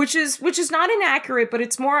 which is not inaccurate, but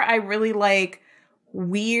it's more, I really like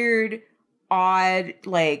weird, odd,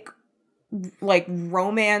 like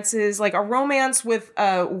romances, like a romance with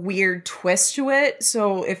a weird twist to it.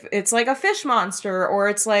 So if it's like a fish monster, or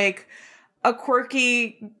it's like a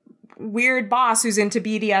quirky, weird boss who's into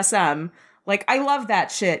BDSM, like, I love that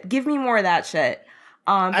shit. Give me more of that shit.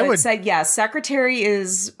 Secretary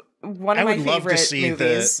is one of my favorite movies. I would love to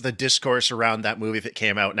see the discourse around that movie if it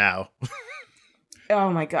came out now. Oh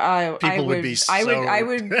my god, I would be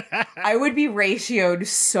ratioed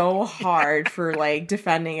so hard for like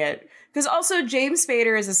defending it, because also James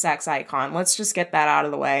Spader is a sex icon. Let's just get that out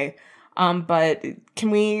of the way. But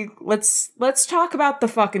let's talk about the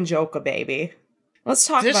fucking Joker, baby. Let's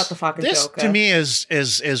talk about the fucking Joker. This, to me,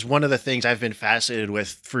 is one of the things I've been fascinated with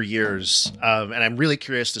for years, and I'm really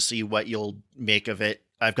curious to see what you'll make of it.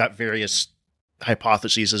 I've got various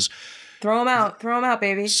hypotheses. Throw them out,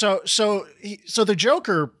 baby. So the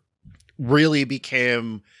Joker really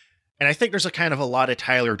became, and I think there's a kind of a lot of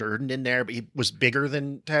Tyler Durden in there, but he was bigger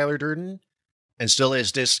than Tyler Durden, and still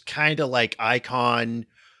is this kind of like icon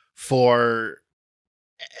for.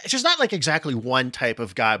 It's just not like exactly one type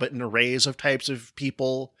of guy, but an arrays of types of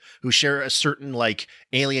people who share a certain like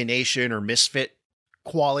alienation or misfit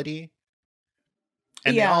quality.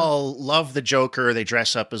 And they all love the Joker. They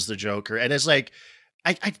dress up as the Joker. And it's like,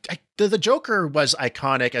 the Joker was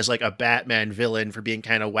iconic as like a Batman villain for being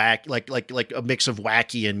kind of whack, like a mix of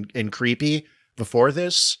wacky and creepy before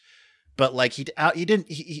this. But like he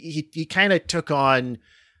kind of took on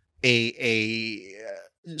a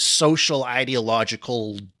social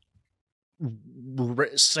ideological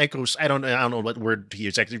I don't know what word to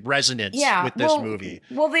use, actually resonance with this movie.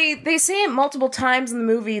 Well, they say it multiple times in the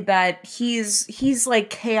movie that he's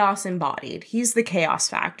like chaos embodied. He's the chaos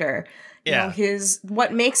factor. You know,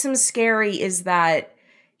 what makes him scary is that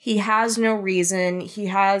he has no reason, he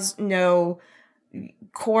has no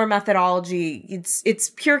core methodology.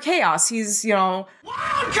 It's pure chaos. He's, you know,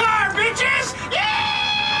 wild card, bitches! Yeah!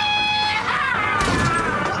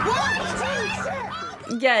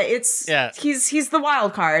 Yeah, he's the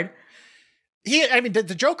wild card.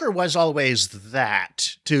 The Joker was always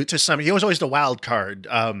that to some. He was always the wild card.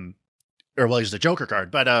 He's the Joker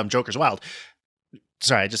card, but Joker's wild.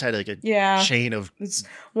 Sorry, I just had like a chain of. It's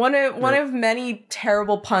one of many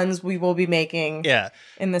terrible puns we will be making.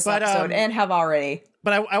 In this episode, and have already.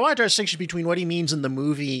 But I want to distinction between what he means in the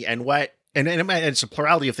movie and what. And it's a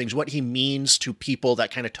plurality of things, what he means to people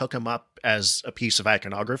that kind of took him up as a piece of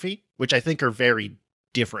iconography, which I think are very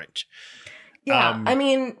different. Yeah, I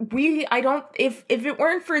mean, if it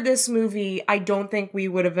weren't for this movie, I don't think we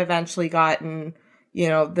would have eventually gotten, you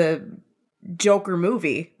know, the Joker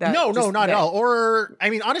movie. Not at all. Or, I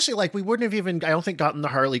mean, honestly, like, we wouldn't have even, I don't think, gotten the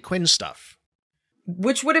Harley Quinn stuff.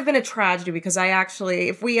 which would have been a tragedy because I actually,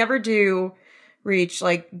 if we ever do reach,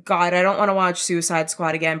 like, God, I don't want to watch Suicide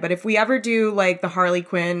Squad again, but if we ever do, like, the Harley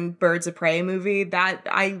Quinn Birds of Prey movie, that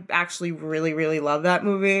I actually really, really love that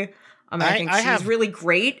movie. I think she's really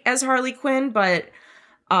great as Harley Quinn, but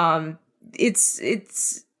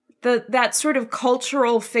it's that sort of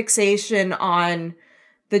cultural fixation on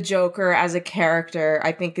the Joker as a character,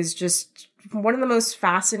 I think, is just one of the most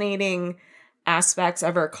fascinating aspects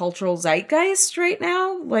of our cultural zeitgeist right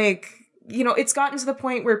now. Like, you know, it's gotten to the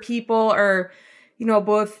point where people are, you know,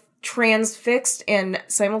 both transfixed and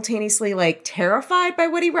simultaneously, like, terrified by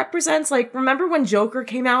what he represents. Like, remember when Joker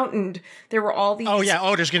came out and there were all these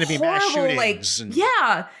there's going to be mass shootings.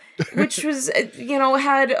 Which was, you know,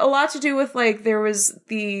 had a lot to do with, like, there was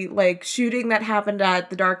the, like, shooting that happened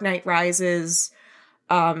at the Dark Knight Rises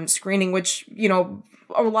screening, which, you know,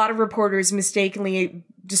 a lot of reporters mistakenly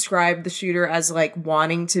described the shooter as, like,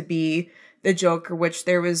 wanting to be the Joker, which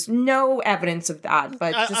there was no evidence of that.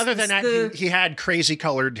 But other than that, he had crazy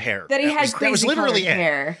colored hair. That was literally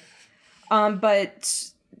hair.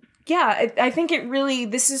 But yeah, I think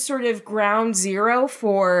this is sort of ground zero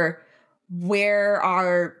for where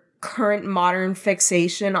our current modern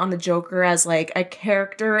fixation on the Joker as, like, a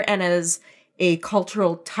character and as a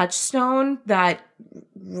cultural touchstone that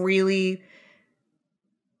really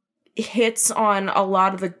hits on a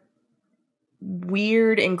lot of the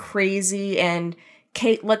weird and crazy and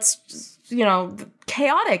chaotic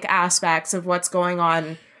aspects of what's going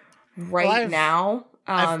on now.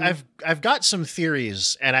 I've got some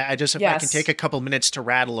theories, and I just, if I can take a couple minutes to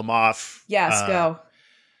rattle them off. Yes, go.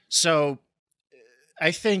 So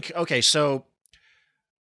I think, so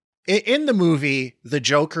in the movie, the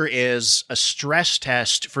Joker is a stress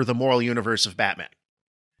test for the moral universe of Batman.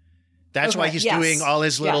 That's why he's doing all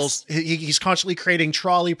his little, he's constantly creating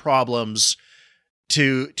trolley problems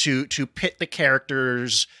to pit the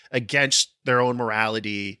characters against their own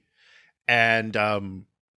morality and to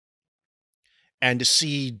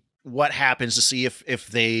see what happens, to see if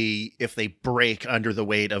they break under the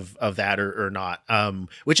weight of that or not.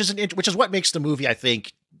 Which is what makes the movie, I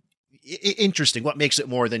think, interesting. What makes it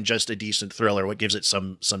more than just a decent thriller? What gives it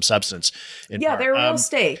some substance? There are real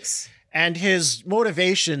stakes. And his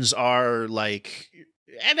motivations are like,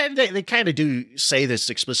 and they kind of do say this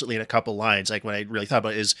explicitly in a couple lines. Like, what I really thought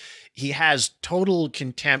about is he has total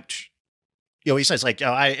contempt. You know, he says, like,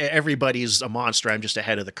 everybody's a monster. I'm just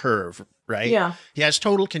ahead of the curve, right? Yeah. He has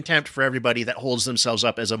total contempt for everybody that holds themselves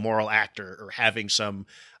up as a moral actor or having some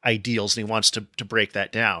ideals, and he wants to break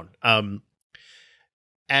that down. And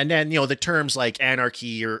then, you know, the terms like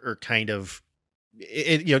anarchy are kind of,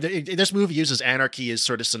 this movie uses anarchy as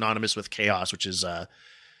sort of synonymous with chaos, which is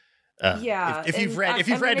if you've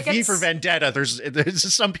read V for Vendetta,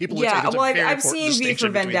 there's some people who say there's a very I've seen V for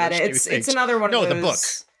Vendetta. It's another one of those. No, the book,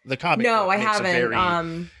 the comic. No, I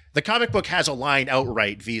haven't. The comic book has a line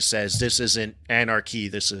outright. V says this isn't anarchy,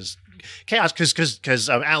 this is chaos, because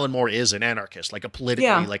Alan Moore is an anarchist, like a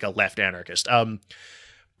politically like a left anarchist.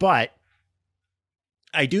 But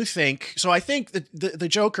I do think so. I think that the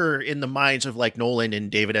Joker, in the minds of, like, Nolan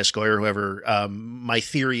and David S. Goyer, whoever, my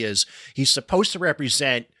theory is he's supposed to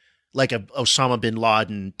represent, like, a Osama bin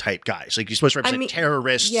Laden type guy. So, like, he's supposed to represent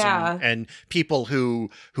terrorists and people who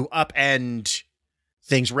upend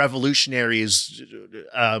things, revolutionaries,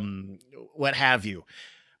 what have you.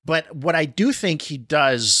 But what I do think he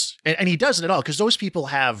does, and he doesn't at all, because those people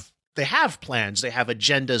have plans, they have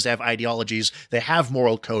agendas, they have ideologies, they have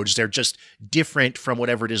moral codes. They're just different from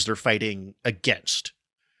whatever it is they're fighting against.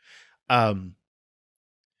 And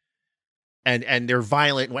they're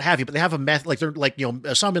violent and what have you, but they have a method, like, they're like, you know,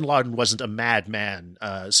 Osama bin Laden wasn't a madman.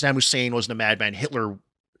 Saddam Hussein wasn't a madman. Hitler,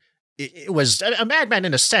 it was a madman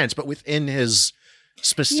in a sense, but within his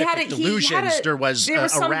specific delusions, there was a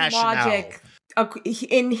rationale. Logic.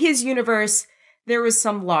 In his universe, there was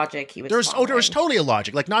some logic he was following. There was totally a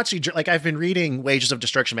logic. Like, like, I've been reading Wages of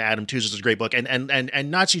Destruction by Adam Tooze, which is a great book, and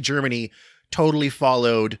Nazi Germany totally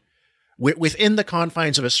followed, within the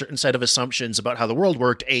confines of a certain set of assumptions about how the world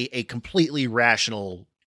worked, a completely rational,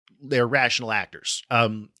 they're rational actors.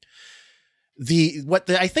 I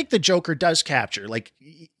think the Joker does capture, like,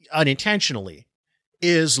 unintentionally,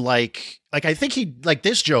 is like I think he, like,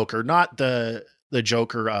 this Joker, not the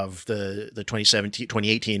Joker of the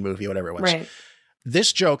 2018 movie, whatever it was. Right.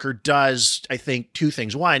 This Joker does, I think, two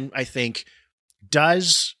things. One, I think,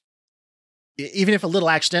 does, even if a little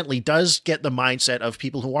accidentally, does get the mindset of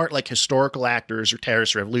people who aren't, like, historical actors or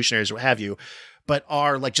terrorists or revolutionaries or what have you, but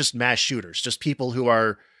are, like, just mass shooters, just people who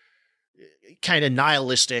are kind of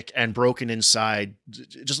nihilistic and broken inside,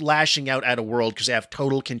 just lashing out at a world because they have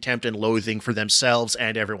total contempt and loathing for themselves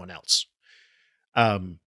and everyone else. I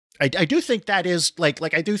do think that is like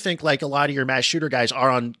I do think like a lot of your mass shooter guys are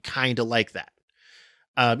on kind of like that.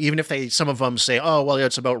 Even if some of them say, oh, well,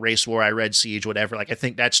 it's about race war, I read Siege, whatever. Like, I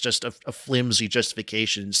think that's just a flimsy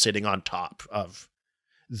justification sitting on top of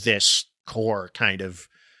this core kind of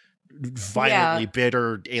violently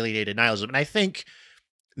bitter, alienated nihilism. And I think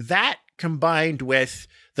that combined with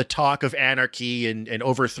the talk of anarchy and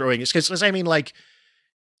overthrowing, because I mean, like,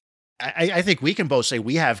 I think we can both say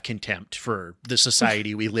we have contempt for the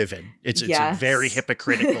society we live in. It's a very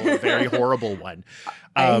hypocritical, very horrible one.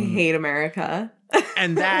 I hate America.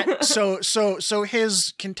 And that, so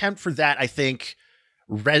his contempt for that, I think,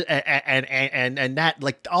 and that,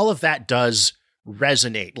 like, all of that does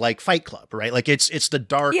resonate, like Fight Club, right? Like it's the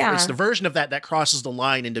dark, it's the version of that crosses the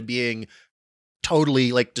line into being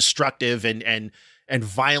totally like destructive and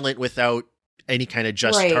violent without any kind of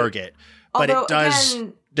just target. But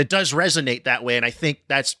although, it does resonate that way, and I think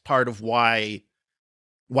that's part of why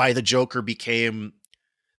the Joker became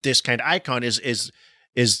this kind of icon is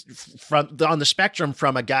from on the spectrum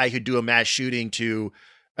from a guy who'd do a mass shooting to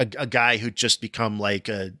a guy who'd just become like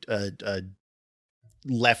a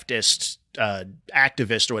leftist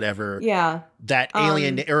activist or whatever. Yeah, that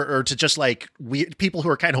alien or to just like people who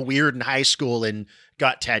are kind of weird in high school and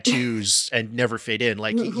got tattoos and never fit in,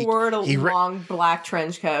 like who wore a long black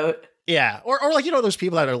trench coat. Yeah, or like, you know, those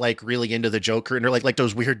people that are like really into the Joker and they're like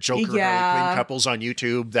those weird Joker Harley Quinn couples on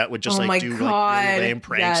YouTube that would just do like really lame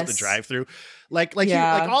pranks at the drive-thru. Like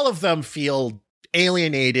all of them feel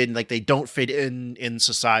alienated and like they don't fit in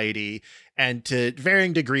society, and to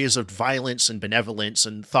varying degrees of violence and benevolence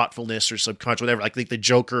and thoughtfulness or subconscious, whatever. Like the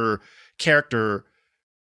Joker character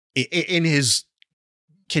in his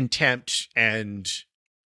contempt and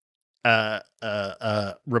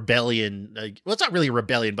rebellion, well, it's not really a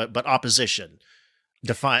rebellion, but opposition,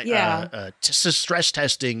 stress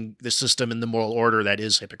testing the system and the moral order that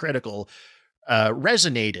is hypocritical,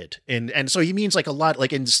 resonated. And so he means like a lot,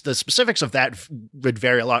 like in the specifics of that would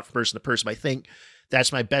vary a lot from person to person. I think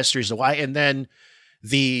that's my best reason why. And then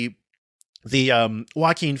the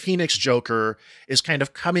Joaquin Phoenix Joker is kind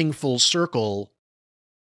of coming full circle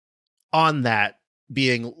on that,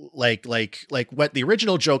 being like what the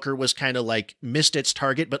original Joker was kind of like missed its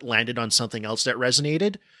target, but landed on something else that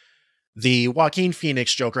resonated. The Joaquin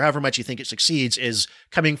Phoenix Joker, however much you think it succeeds, is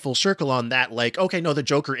coming full circle on that. Like, okay, no, the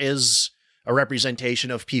Joker is a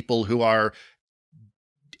representation of people who are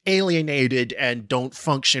alienated and don't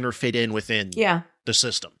function or fit in within the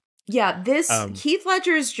system. Yeah, this Heath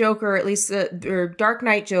Ledger's Joker, at least the Dark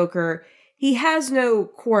Knight Joker, he has no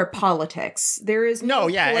core politics. There is no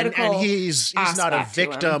political and he's not a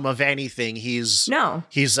victim of anything. He's an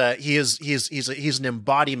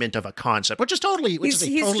embodiment of a concept, which is a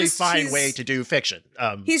totally fine way to do fiction.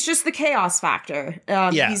 He's just the chaos factor.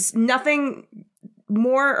 He's nothing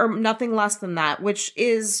more or nothing less than that, which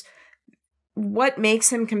is what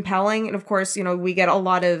makes him compelling. And of course, you know, we get a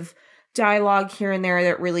lot of dialogue here and there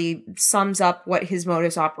that really sums up what his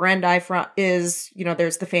modus operandi is. You know,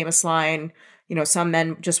 there's the famous line, you know, some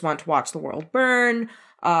men just want to watch the world burn.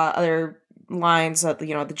 Other lines of,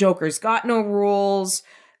 you know, the Joker's got no rules.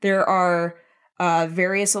 There are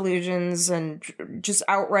various allusions and just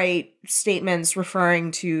outright statements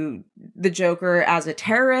referring to the Joker as a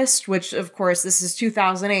terrorist, which, of course, this is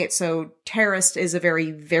 2008, so terrorist is a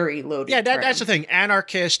very, very loaded term. That's the thing.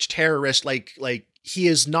 Anarchist, terrorist, like he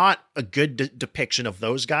is not a good depiction of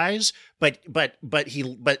those guys, but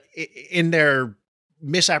in their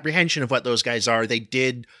misapprehension of what those guys are, they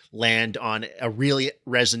did land on a really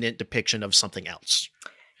resonant depiction of something else.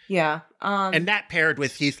 Yeah. And that paired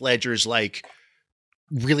with Heath Ledger's like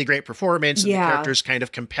really great performance and the character's kind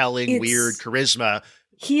of compelling, weird charisma.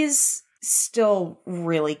 He's still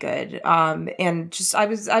really good. And just, I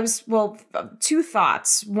was, two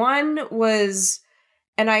thoughts. One was,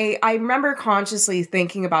 and I remember consciously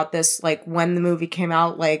thinking about this, like, when the movie came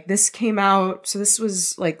out, like, this came out, so this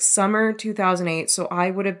was, like, summer 2008, so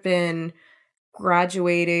I would have been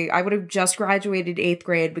graduating, I would have just graduated 8th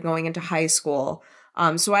grade, but going into high school.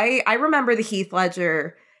 So I remember the Heath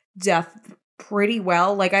Ledger death pretty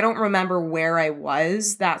well. Like, I don't remember where I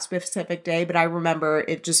was that specific day, but I remember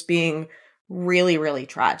it just being really, really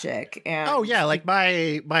tragic. And like,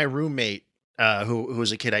 my roommate, who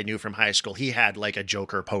was a kid I knew from high school, he had like a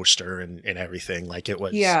Joker poster and everything. Like, it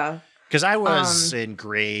was, because I was in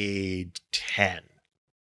grade 10,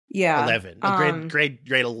 11, grade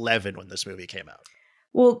 11 when this movie came out.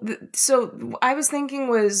 Well, so I was thinking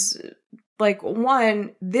was like,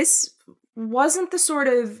 one, this wasn't the sort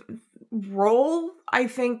of role I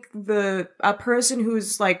think a person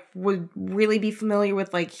who's like would really be familiar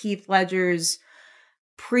with like Heath Ledger's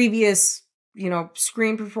previous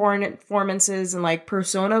screen performances and like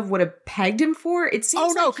persona would have pegged him for. It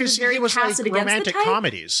seems because he was like romantic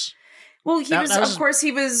comedies. Well, of course,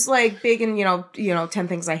 he was like big in 10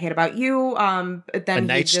 Things I Hate About You. But then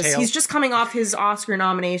he's just coming off his Oscar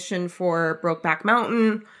nomination for Brokeback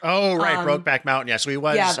Mountain. Oh, right, Brokeback Mountain. Yeah, so he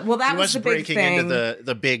was. Yeah, well, that was the big thing. Breaking into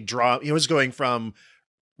the big drama. He was going from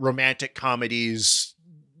romantic comedies,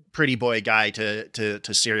 pretty boy guy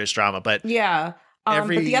to serious drama. But yeah. But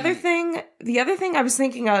the other thing I was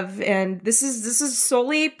thinking of, and this is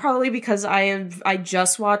solely probably because I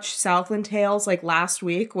just watched Southland Tales like last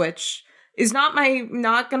week, which is not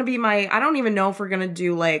going to be my, I don't even know if we're going to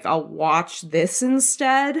do like a watch this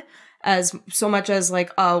instead as so much as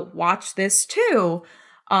like a watch this too.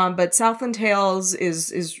 But Southland Tales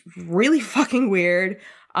is really fucking weird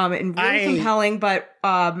and really compelling. But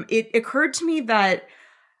it occurred to me that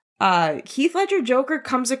Heath Ledger Joker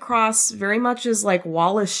comes across very much as like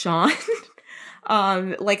Wallace Shawn. I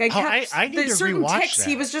need to certain ticks that.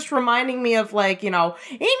 He was just reminding me of like,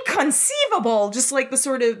 inconceivable, just like the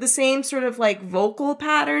same sort of like vocal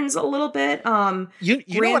patterns a little bit. You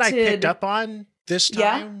know what I picked up on this time?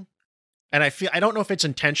 Yeah? And I don't know if it's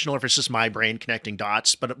intentional or if it's just my brain connecting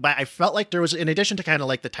dots, but I felt like there was, in addition to kind of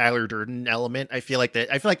like the Tyler Durden element, I feel like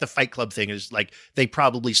the Fight Club thing is like, they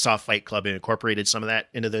probably saw Fight Club and incorporated some of that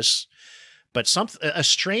into this, but a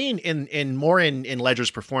strain in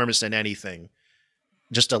Ledger's performance than anything,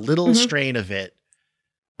 just a little strain of it.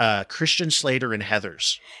 Christian Slater and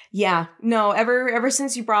Heathers. Yeah, no, ever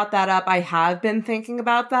since you brought that up, I have been thinking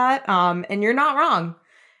about that. And you're not wrong.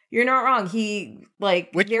 You're not wrong. He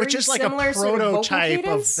which is like a prototype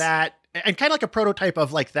of that, and kind of like a prototype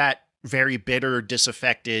of like that very bitter,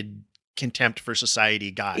 disaffected, contempt for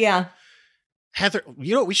society guy. Yeah. Heather,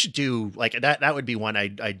 you know what we should do? Like that would be one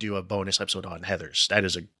I'd do a bonus episode on. Heathers. That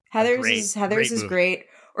is Heathers is great.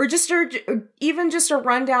 Or even just a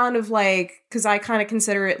rundown of like, because I kind of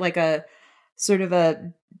consider it like a sort of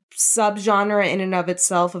a subgenre in and of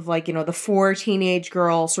itself of like, the 4 teenage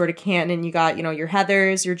girl sort of canon. You got, your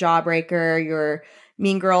Heathers, your Jawbreaker, your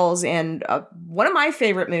Mean Girls, and one of my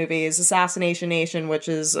favorite movies, Assassination Nation, which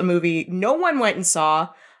is a movie no one went and saw,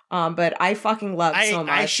 but I fucking love so much.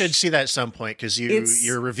 I should see that at some point because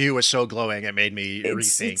your review was so glowing, it made me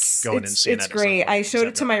rethink going and seeing that. It's great. I showed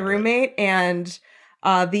it to my roommate, and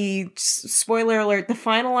the spoiler alert, the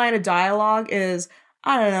final line of dialogue is,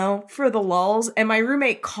 I don't know, for the lulz. And my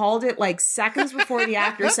roommate called it like seconds before the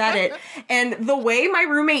actor said it. And the way my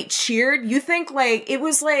roommate cheered, you think like it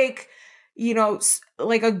was like,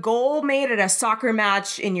 like a goal made at a soccer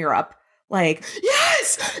match in Europe. Like,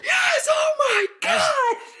 yes, oh my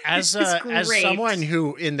God. As someone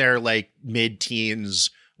who in their like mid-teens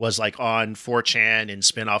was like on 4chan and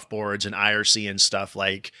spin-off boards and IRC and stuff,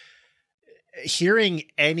 like hearing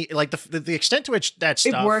any like the extent to which that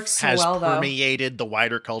stuff has permeated the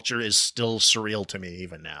wider culture is still surreal to me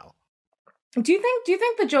even now. Do you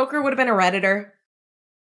think the Joker would have been a Redditor?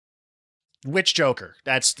 Which Joker?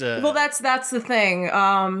 That's the thing.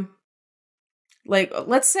 Like,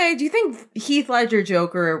 let's say, do you think Heath Ledger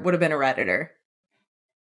Joker would have been a Redditor?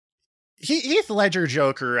 Heath Ledger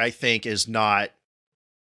Joker, I think, is not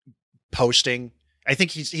posting. I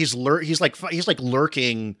think he's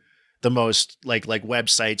lurking the most like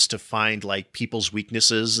websites to find like people's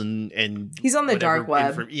weaknesses and he's on the dark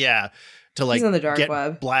web. To like he's on the dark get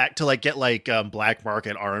web. black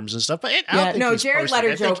market arms and stuff. But Jared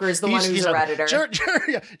Leto Joker is the one who's a Redditor.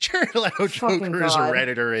 Jared Leto Joker is a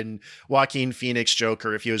Redditor, and Joaquin Phoenix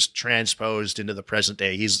Joker, if he was transposed into the present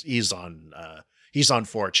day, he's on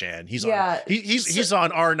 4chan. He's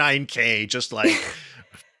on R9K, just like.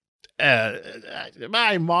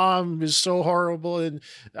 My mom is so horrible, and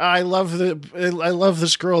I love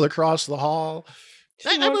this girl across the hall.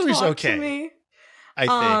 That movie's okay.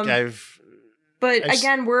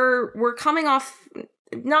 Again, we're coming off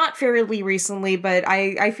not fairly recently, but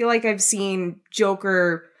I feel like I've seen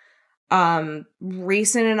Joker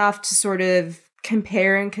recent enough to sort of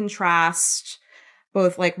compare and contrast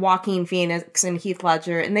both like Joaquin Phoenix and Heath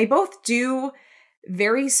Ledger, and they both do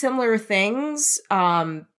very similar things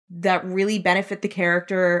that really benefit the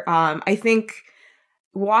character. I think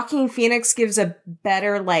Joaquin Phoenix gives a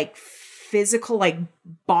better like physical like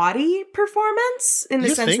body performance in the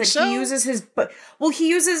sense that he uses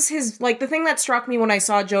his like the thing that struck me when I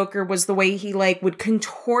saw Joker was the way he like would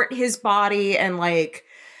contort his body and like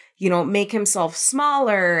make himself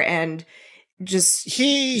smaller and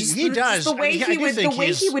the way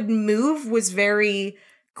he would move was very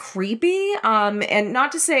creepy. And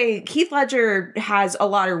not to say Heath Ledger has a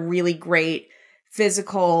lot of really great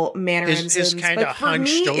physical mannerisms, is kind of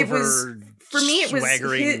hunched over, it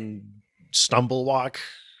was stumble walk.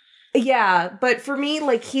 Yeah, but for me,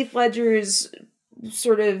 like, Heath Ledger's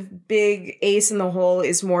sort of big ace in the hole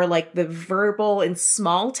is more like the verbal and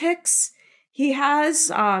small tics he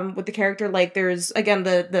has with the character. Like, there's, again,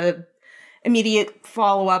 the immediate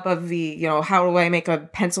follow-up of the, you know, how do I make a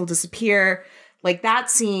pencil disappear? Like, that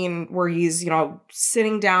scene where he's, you know,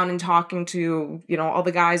 sitting down and talking to, you know, all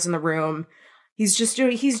the guys in the room.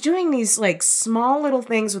 He's doing these, like, small little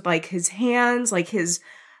things with, like, his hands, like,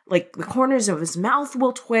 the corners of his mouth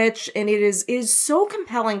will twitch, and it is so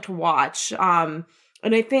compelling to watch. And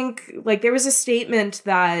I think, like, there was a statement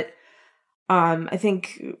that, I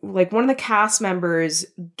think, like, one of the cast members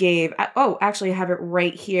gave, oh, actually I have it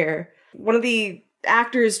right here. One of the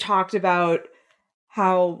actors talked about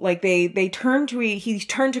how, like, he turned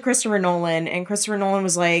to Christopher Nolan, and Christopher Nolan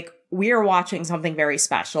was like, we are watching something very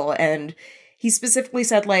special. And he specifically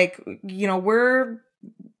said, like, you know, we're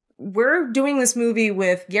doing this movie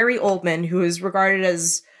with Gary Oldman, who is regarded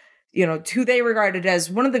as, you know, who they regarded as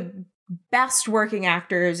one of the best working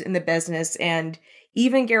actors in the business. And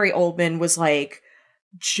even Gary Oldman was, like,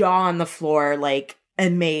 jaw on the floor, like,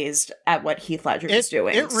 amazed at what Heath Ledger was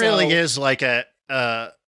doing. It really is like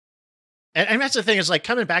and that's the thing, is, like,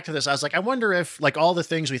 coming back to this, I was like, I wonder if, like, all the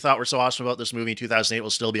things we thought were so awesome about this movie in 2008 will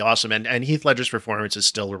still be awesome. And Heath Ledger's performance is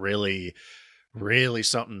still really, really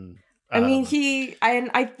something. I mean,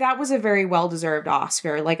 that was a very well-deserved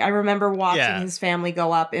Oscar. Like, I remember watching his family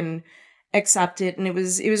go up and accept it, and I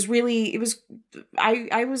was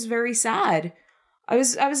very sad. I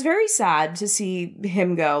was very sad to see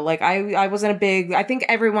him go. Like, I wasn't I think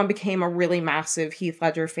everyone became a really massive Heath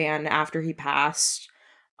Ledger fan after he passed.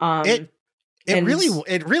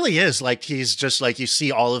 It really is, like, he's just, like, you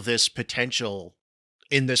see all of this potential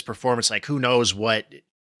in this performance. Like, who knows what,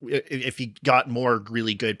 if he got more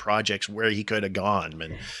really good projects, where he could have gone.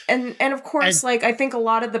 And of course, like, I think a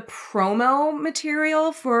lot of the promo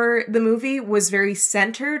material for the movie was very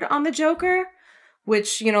centered on the Joker,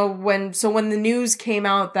 which, you know, when the news came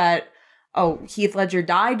out that, oh, Heath Ledger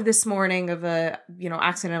died this morning of a, you know,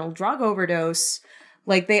 accidental drug overdose,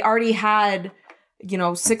 like, they already had, you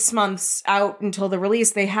know, 6 months out until the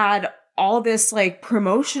release, they had all this, like,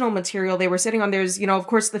 promotional material they were sitting on. There's, you know, of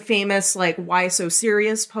course, the famous, like, Why So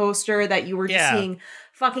Serious poster that you were just seeing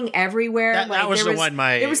fucking everywhere. That was the one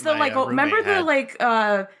there was the, like, remember the, like,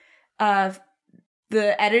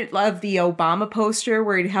 the edit of the Obama poster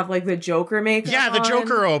where you'd have, like, the Joker makeup the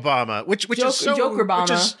Joker Obama, which is so, Joker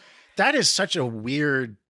Obama. That is such a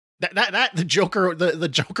weird, that the Joker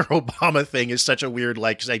Obama thing is such a weird,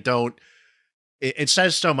 like, because it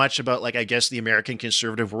says so much about, like, I guess, the American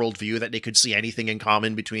conservative worldview that they could see anything in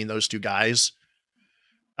common between those two guys.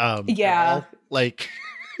 Like,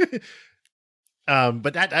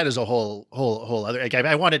 but that is a whole other, like,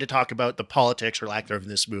 I wanted to talk about the politics or lack thereof in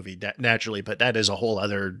this movie naturally, but that is a whole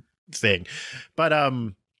other thing. But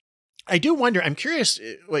I do wonder, I'm curious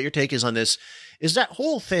what your take is on this. Is that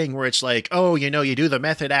whole thing where it's like, oh, you know, you do the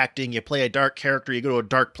method acting, you play a dark character, you go to a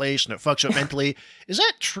dark place and it fucks up mentally. Is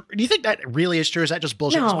that true? Do you think that really is true? Is that just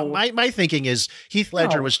bullshit? No. My thinking is Heath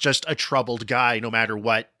Ledger was just a troubled guy, no matter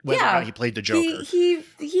whether or not he played the Joker.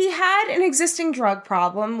 He had an existing drug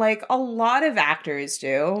problem, like a lot of actors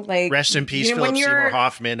do. Like, rest in peace, Philip Seymour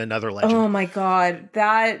Hoffman, another legend. Oh my God,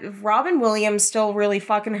 that Robin Williams still really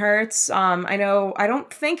fucking hurts. I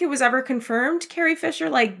don't think it was ever confirmed Carrie Fisher,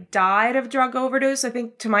 like, died of drug overdose. I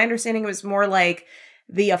think, to my understanding, it was more like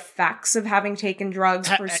the effects of having taken drugs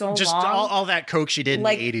for so long. Just all that coke she did in the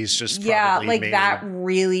 80s just that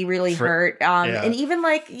really hurt. And even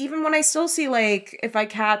when I still see, like, if I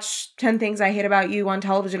catch 10 Things I Hate About You on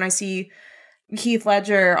television, I see Heath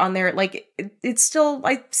Ledger on there, like, I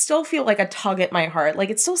still feel like a tug at my heart. Like,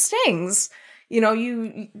 it still stings, you know,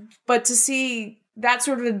 but to see that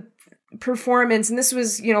sort of performance, and this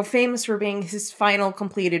was, you know, famous for being his final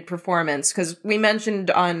completed performance, because we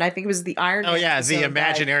mentioned on, I think it was the Iron Man episode, the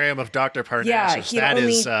Imaginarium of Dr. Parnassus. Yeah,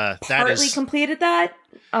 he partly completed that.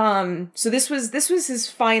 So this was his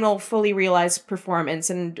final fully realized performance,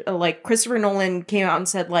 and like, Christopher Nolan came out and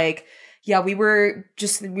said, like, yeah, we were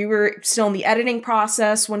still in the editing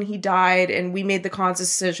process when he died, and we made the conscious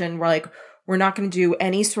decision, we're not going to do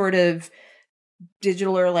any sort of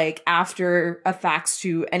digital or, like, after effects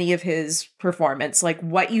to any of his performance. Like,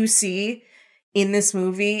 what you see in this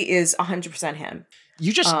movie is 100% him.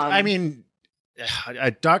 You just, I mean,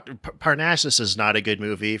 Dr. Parnassus is not a good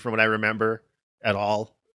movie from what I remember at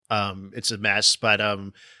all. It's a mess, but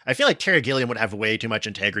I feel like Terry Gilliam would have way too much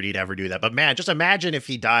integrity to ever do that. But man, just imagine if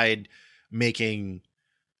he died making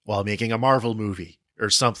a Marvel movie or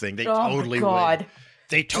something. They totally would.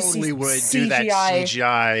 They totally would do that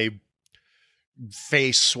CGI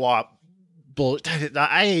face swap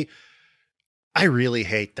I really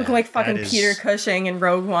hate that. Look like fucking Peter Cushing in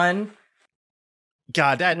Rogue One.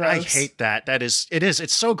 God, gross. I hate that.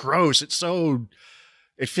 It's so gross.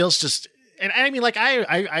 It feels just, and I mean, like,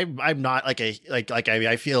 I'm not like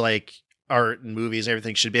I feel like art and movies and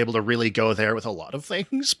everything should be able to really go there with a lot of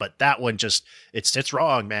things, but that one just, it's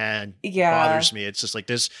wrong, man. Yeah. It bothers me. It's just like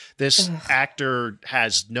this actor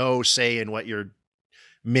has no say in what you're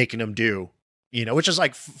making him do, which is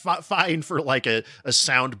like fine for like a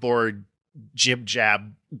soundboard jib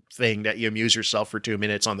jab thing that you amuse yourself for 2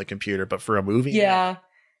 minutes on the computer, but for a movie, yeah,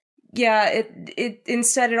 it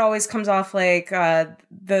instead it always comes off like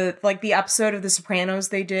the episode of The Sopranos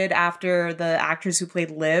they did after the actress who played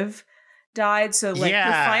Liv died. So like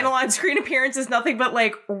the final on-screen appearance is nothing but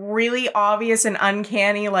like really obvious and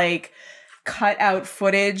uncanny like cut out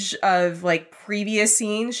footage of like previous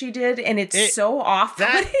scenes she did, and it's so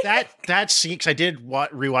off-putting. That scene, because I did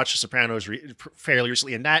rewatch The Sopranos fairly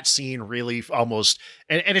recently, and that scene really almost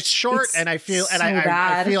and it's short, and I feel so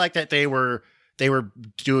I feel like that they were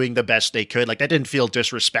doing the best they could. Like, that didn't feel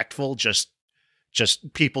disrespectful, just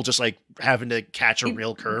people just like having to catch a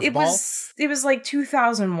real curveball. It was like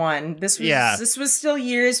 2001. This was still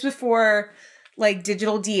years before like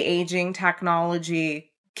digital de-aging technology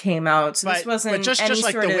came out. So this wasn't, but just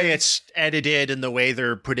like the way it's edited and the way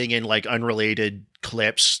they're putting in like unrelated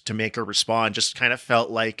clips to make her respond just kind of felt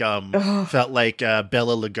like Bella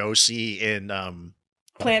Lugosi in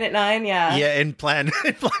Planet 9, yeah. Yeah, in Plan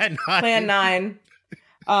 9. Plan 9.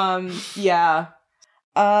 Yeah.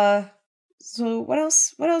 So what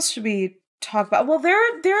else should we talk about? Well, there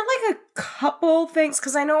are like a couple things,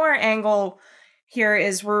 because I know our angle here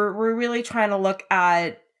is we're really trying to look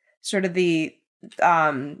at sort of the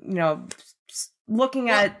looking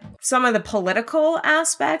at some of the political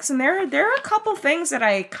aspects, and there are a couple things that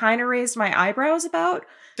I kind of raised my eyebrows about.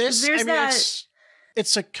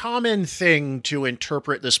 It's a common thing to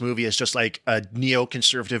interpret this movie as just like a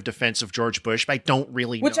neoconservative defense of George Bush, but I don't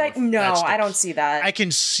really know. I don't see that. I can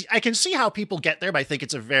see how people get there, but I think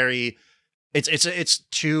it's it's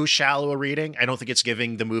too shallow a reading. I don't think it's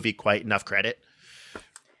giving the movie quite enough credit.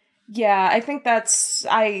 Yeah, I think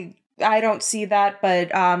I don't see that, but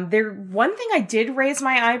one thing I did raise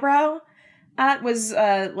my eyebrow at was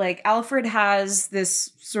like Alfred has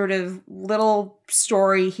this sort of little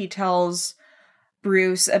story he tells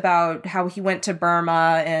Bruce about how he went to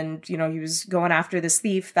Burma and, he was going after this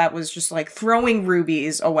thief that was just like throwing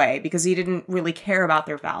rubies away because he didn't really care about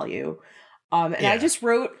their value. I just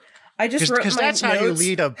wrote because that's how you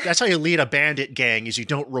lead a bandit gang, is you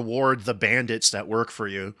don't reward the bandits that work for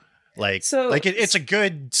you. It's a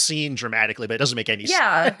good scene dramatically, but it doesn't make any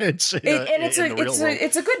sense.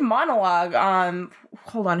 It's a good monologue.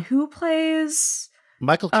 Hold on, who plays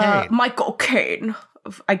Michael Caine? Michael Caine.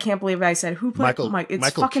 I can't believe I said who played Michael. It's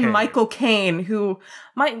Michael fucking Caine. Michael Caine.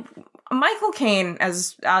 Michael Caine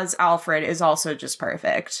as Alfred is also just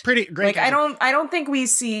perfect. Pretty great. Like, I don't think we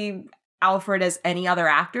see Alfred as any other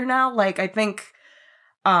actor now. Like, I think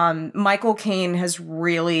Michael Caine has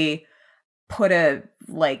really put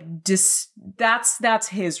that's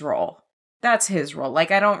his role. That's his role. Like,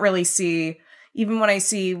 I don't really see, even when I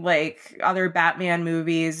see like other Batman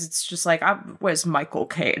movies, it's just like, where's Michael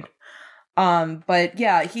Caine? But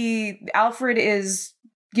yeah, Alfred is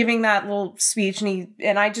giving that little speech,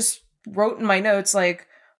 and I just wrote in my notes, like,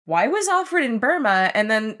 why was Alfred in Burma? And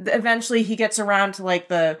then eventually he gets around to like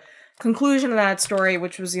the conclusion of that story,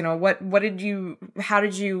 which was, how did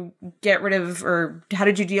you get rid of, or how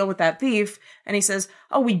did you deal with that thief? And he says,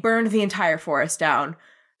 oh, we burned the entire forest down.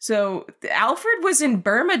 So Alfred was in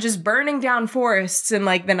Burma just burning down forests in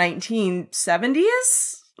like the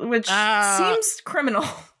 1970s, which seems criminal.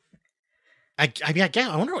 I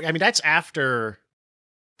wonder, that's after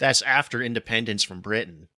independence from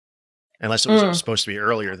Britain, unless it was supposed to be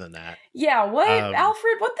earlier than that. Yeah, what?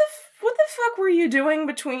 Alfred, what the fuck were you doing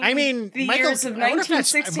between the years of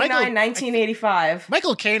 1969 and 1985?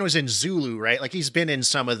 Michael Caine was in Zulu, right? Like, he's been in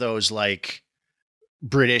some of those, like,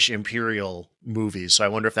 British Imperial movies, so I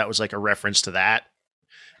wonder if that was, like, a reference to that.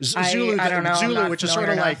 Zulu, I don't know. Zulu, which is sort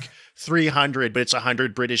of like 300, but it's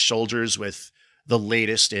 100 British soldiers with the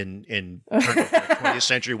latest in 20th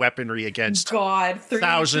century weaponry against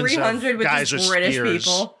thousands of guys with British spears.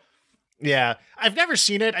 People. Yeah, I've never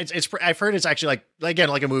seen it. I've heard it's actually like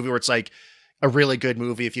a movie where it's like a really good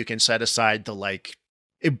movie if you can set aside the like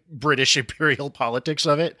British imperial politics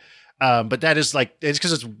of it. But that is like, it's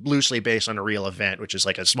because it's loosely based on a real event, which is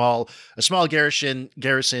like a small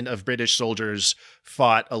garrison of British soldiers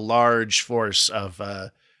fought a large force of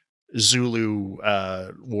Zulu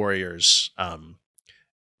warriors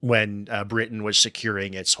when Britain was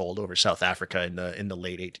securing its hold over South Africa in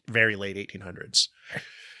the very late 1800s.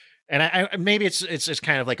 And I maybe it's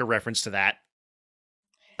kind of like a reference to that.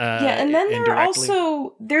 Yeah, and then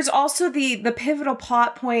there's also the pivotal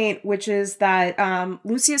plot point, which is that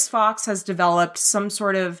Lucius Fox has developed some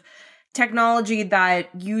sort of technology that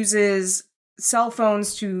uses cell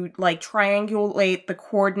phones to like triangulate the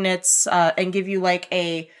coordinates and give you like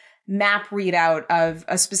a map readout of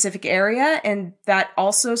a specific area, and that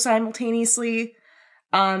also simultaneously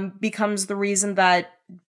becomes the reason that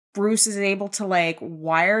Bruce is able to like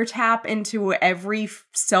wiretap into every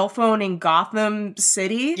cell phone in Gotham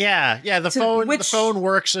City. Yeah. The phone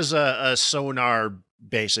works as a sonar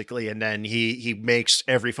basically, and then he makes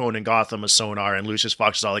every phone in Gotham a sonar. And Lucius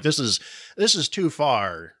Fox is all like, "This is too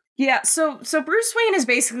far." Yeah. So Bruce Wayne is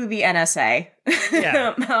basically the NSA.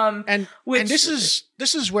 Yeah. And this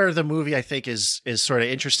is where the movie I think is sort of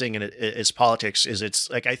interesting in its politics. Is it's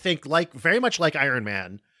like I think like very much like Iron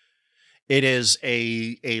Man. It is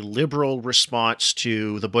a liberal response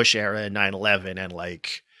to the Bush era and 9/11 and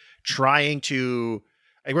like trying to,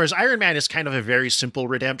 whereas Iron Man is kind of a very simple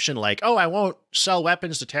redemption. Like, oh, I won't sell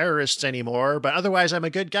weapons to terrorists anymore, but otherwise I'm a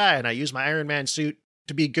good guy and I use my Iron Man suit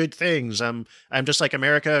to be good things. I'm just like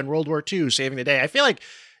America in World War II saving the day. I feel like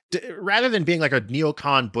rather than being like a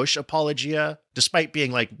neocon Bush apologia, despite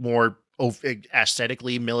being like more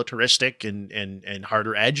aesthetically militaristic and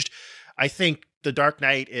harder edged, I think The Dark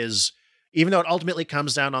Knight is, even though it ultimately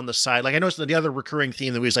comes down on the side, like I know it's the other recurring theme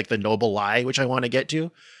in the movie is like the noble lie, which I want to get to.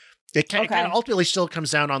 It kind of ultimately still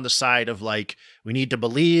comes down on the side of like, we need to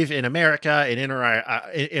believe in America and in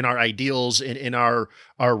our ideals and in our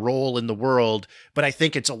role in the world. But I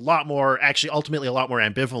think it's a lot more, actually ultimately a lot more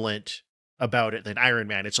ambivalent about it than Iron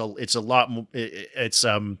Man. It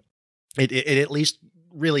at least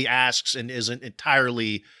really asks and isn't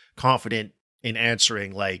entirely confident in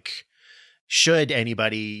answering like, should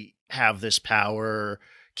anybody have this power?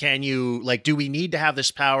 Can you like, do we need to have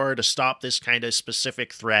this power to stop this kind of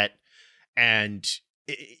specific threat? And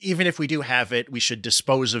even if we do have it, we should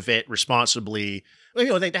dispose of it responsibly. You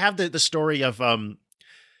know, they have the story of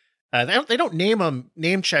they don't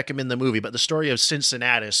name check him in the movie, but the story of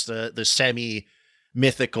Cincinnatus, the semi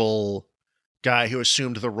mythical guy who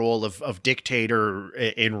assumed the role of dictator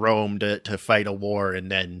in Rome to fight a war and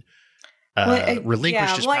then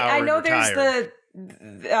relinquished his power. I know and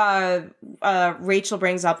there's Rachel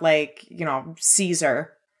brings up like, you know,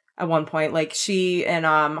 Caesar at one point. Like she and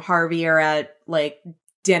Harvey are at like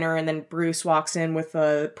dinner, and then Bruce walks in with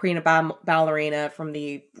a prima ballerina from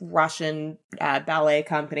the Russian ballet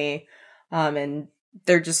company, and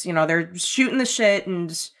they're just, you know, they're shooting the shit and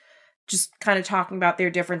just kind of talking about their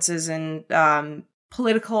differences and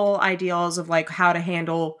political ideals of like how to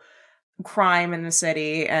handle crime in the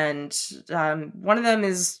city. And one of them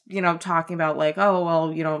is, you know, talking about like, oh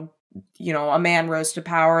well, you know, a man rose to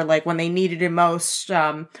power like when they needed him most.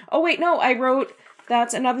 Oh wait, no,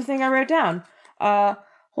 that's another thing I wrote down.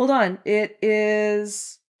 Hold on. It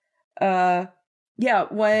is when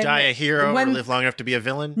die a hero or live long enough to be a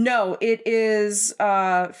villain. No, it is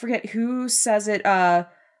forget who says it.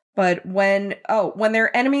 But when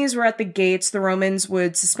their enemies were at the gates, the Romans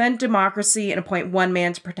would suspend democracy and appoint one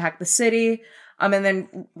man to protect the city. And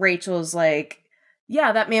then Rachel's like,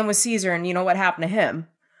 yeah, that man was Caesar, and you know what happened to him.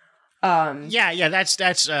 That's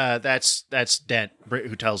Dent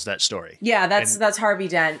who tells that story. Yeah, that's Harvey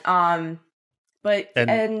Dent. And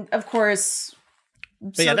of course,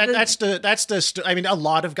 I mean, a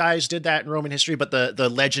lot of guys did that in Roman history, but the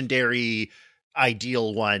legendary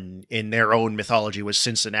ideal one in their own mythology was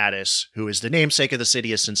Cincinnatus, who is the namesake of the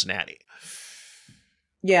city of Cincinnati.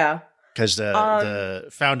 Yeah. Because the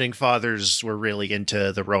founding fathers were really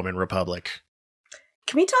into the Roman Republic.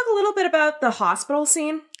 Can we talk a little bit about the hospital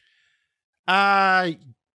scene? Yeah.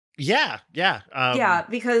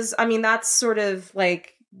 Because, I mean, that's sort of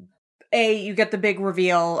like, you get the big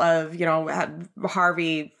reveal of, you know,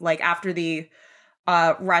 Harvey, like, after the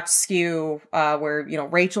rescue, where, you know,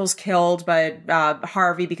 Rachel's killed, but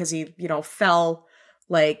Harvey, because he, you know, fell,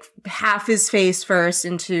 like, half his face first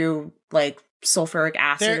into, like, sulfuric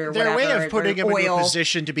acid or whatever. Their way of putting him in a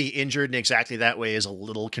position to be injured in exactly that way is a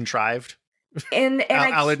little contrived. And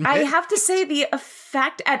I have to say, the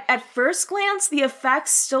effect at first glance, the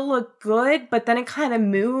effects still look good, but then it kind of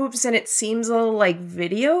moves and it seems a little like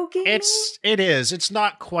video game. It is. It's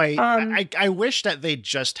not quite. I wish that they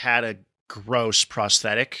just had a gross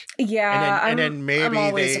prosthetic. Yeah, and then maybe I'm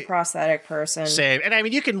always a prosthetic person. Same. And I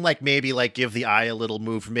mean, you can like maybe like give the eye a little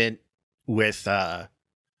movement with you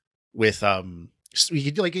can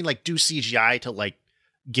do CGI to like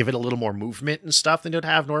give it a little more movement and stuff than it would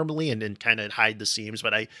have normally, and then kind of hide the seams.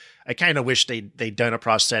 But I kind of wish they'd done a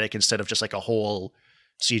prosthetic instead of just like a whole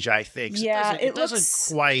CGI thing. Yeah, it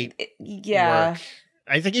doesn't quite work.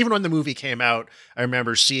 I think even when the movie came out, I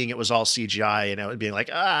remember seeing it was all CGI and it being like,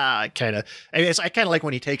 I kind of like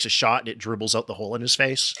when he takes a shot and it dribbles out the hole in his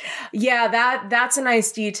face. Yeah, that's a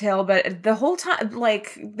nice detail, but the whole time,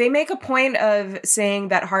 like, they make a point of saying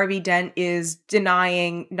that Harvey Dent is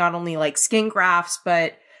denying not only like skin grafts,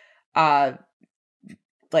 but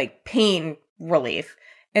like pain relief.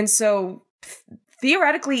 And so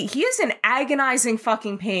theoretically, he is in agonizing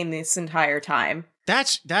fucking pain this entire time.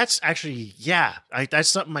 That's actually, yeah. That's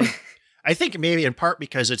something I think maybe in part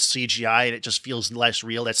because it's CGI and it just feels less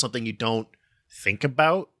real. That's something you don't think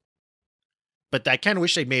about. But I kind of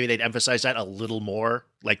wish they'd emphasize that a little more,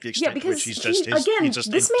 like the extent to which this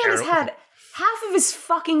man has had half of his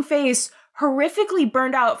fucking face horrifically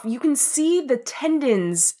burned out. You can see the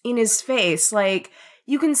tendons in his face, like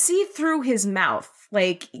you can see through his mouth,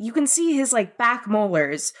 like you can see his like back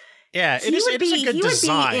molars. Yeah, it is a good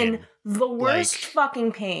design. He would be in the worst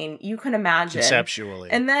fucking pain you can imagine. Conceptually.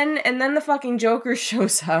 And then the fucking Joker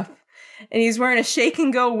shows up and he's wearing a shake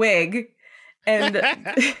and go wig. And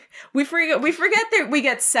we forget that we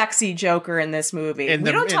get sexy Joker in this movie.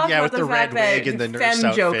 We don't talk about the fact that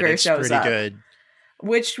femme Joker shows up. Good.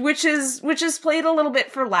 Which is played a little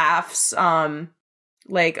bit for laughs.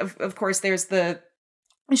 Like of course there's the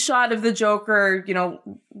shot of the Joker, you know,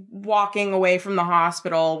 walking away from the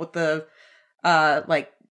hospital with the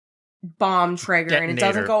like bomb trigger and it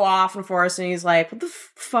doesn't go off, and Forrest, and he's like, what the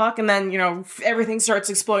fuck? And then, you know, everything starts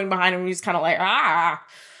exploding behind him and he's kind of like,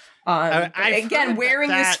 again, wearing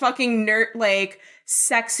this fucking like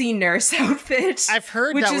sexy nurse outfit. I've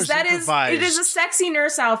heard that was improvised. It is a sexy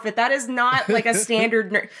nurse outfit. That is not like a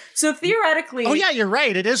standard nurse. So theoretically, oh yeah, you're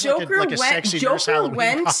right. It is like a sexy nurse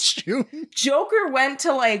Halloween costume. Joker went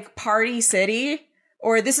to like Party City,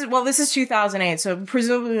 or this is 2008, so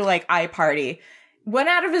presumably like iParty. Went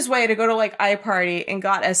out of his way to go to like iParty and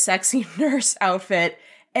got a sexy nurse outfit,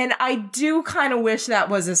 and I do kind of wish that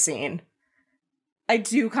was a scene. Like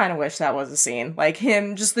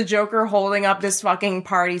him, just the Joker holding up this fucking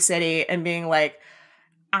Party City and being like,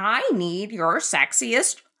 I need your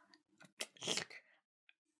sexiest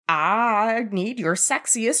nurse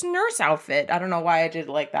outfit. I don't know why I did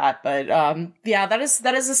it like that, but yeah, that is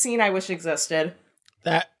a scene I wish existed.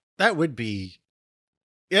 That would be.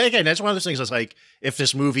 Yeah, again, that's one of those things that's like, if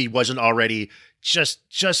this movie wasn't already just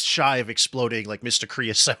shy of exploding like Mr.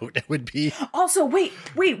 Creosote, it would be. Also, wait,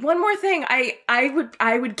 one more thing.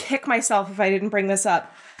 I would kick myself if I didn't bring this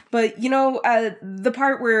up. But, you know, the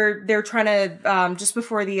part where they're trying to, just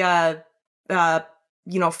before the,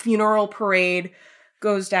 funeral parade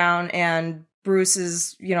goes down and Bruce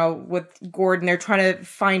is, you know, with Gordon, they're trying to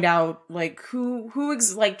find out, like,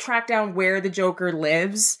 track down where the Joker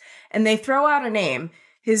lives. And they throw out a name.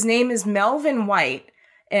 His name is Melvin White,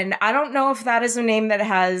 and I don't know if that is a name that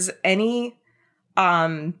has any,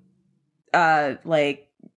 like,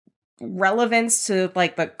 relevance to,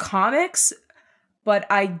 like, the comics, but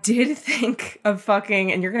I did think of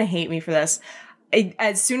fucking, and you're gonna hate me for this,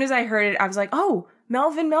 as soon as I heard it, I was like, oh,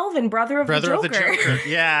 Melvin, brother of the Joker.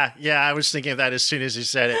 Yeah, I was thinking of that as soon as you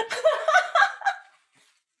said it.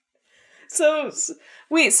 So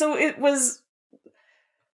it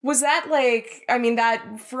was that like, I mean,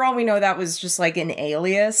 that, for all we know, that was just like an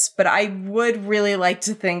alias, but I would really like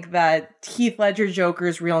to think that Heath Ledger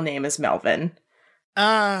Joker's real name is Melvin.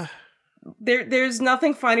 There's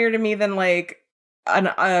nothing funnier to me than like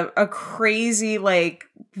a crazy like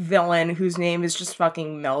villain whose name is just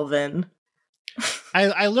fucking Melvin.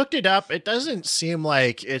 I looked it up. It doesn't seem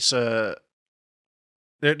like it's a...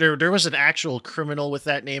 There was an actual criminal with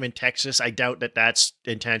that name in Texas. I doubt that that's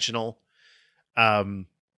intentional.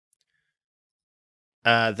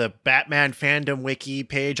 The Batman fandom wiki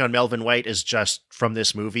page on Melvin White is just from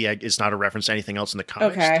this movie. It's not a reference to anything else in the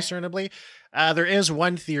comics, discernibly. There is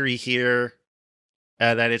one theory here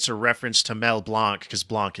that it's a reference to Mel Blanc, because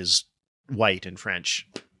Blanc is white in French.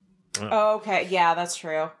 Oh, okay. Yeah, that's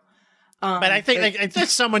true. But I think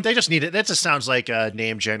that's someone, they just need it. That just sounds like a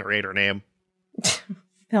name generator name.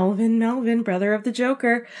 Melvin, brother of the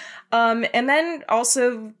Joker. And then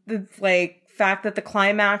also the like fact that the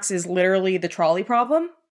climax is literally the trolley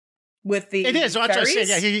problem with the It is.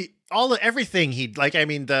 ferries. Yeah, everything he like. I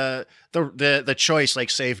mean the choice,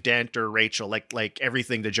 like save Dent or Rachel, like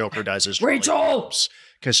everything the Joker does is Rachel,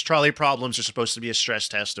 because trolley problems are supposed to be a stress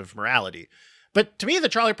test of morality. But to me, the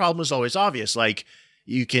trolley problem is always obvious. Like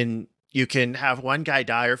you can you can have one guy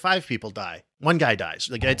die or 5 people die. One guy dies.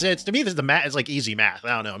 Like it's to me, this the math is like easy math. I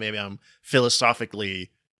don't know. Maybe I'm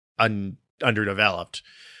philosophically underdeveloped.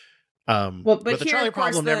 But the trolley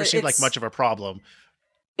problem never seemed like much of a problem.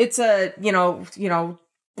 It's a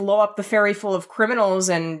blow up the ferry full of criminals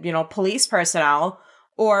and police personnel,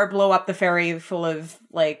 or blow up the ferry full of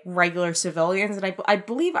like regular civilians. And I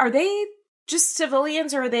believe, are they just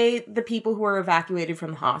civilians, or are they the people who were evacuated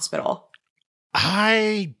from the hospital?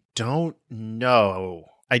 I don't know.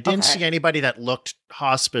 I didn't see anybody that looked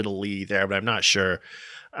hospital-y there, but I'm not sure.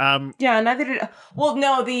 Yeah, neither did. Well,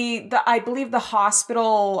 no, I believe the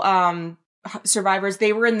hospital survivors,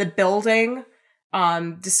 they were in the building,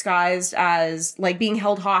 disguised as like being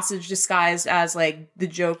held hostage, disguised as like the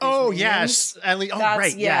Joker's minions. Yes, at least.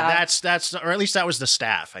 Right, yeah. That's, or at least that was the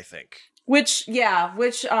staff, I think. Which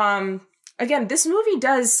again, this movie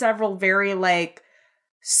does several very like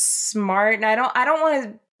smart, and I don't want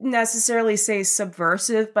to necessarily say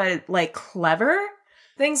subversive, but like clever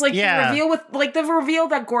things, like the reveal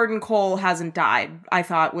that Gordon Cole hasn't died. I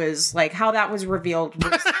thought was like how that was revealed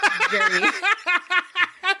was very.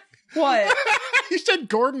 What? You said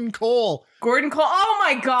Gordon Cole. Gordon Cole. Oh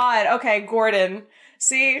my god. Okay, Gordon.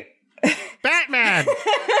 See? Batman.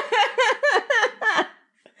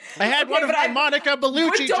 I had one of my Monica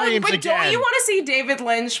Bellucci dreams again. Don't you want to see David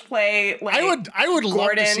Lynch play like I would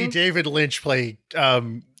love to see David Lynch play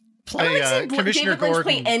Commissioner David Gordon Lynch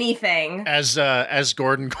play anything as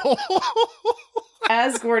Gordon Cole.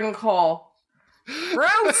 As Gordon Cole.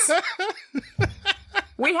 Bruce!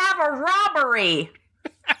 We have a robbery!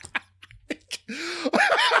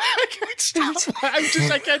 I can't stop.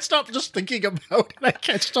 I can't stop just thinking about it. I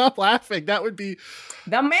can't stop laughing. That would be.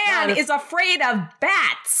 The man is afraid of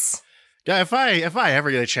bats. Yeah, if I ever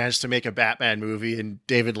get a chance to make a Batman movie and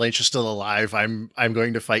David Lynch is still alive, I'm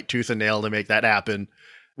going to fight tooth and nail to make that happen.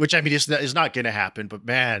 Which I mean is not going to happen. But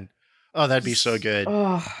man, that'd be so good.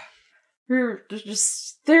 Oh, well.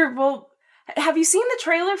 Have you seen the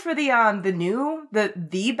trailer for the new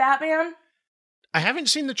Batman? I haven't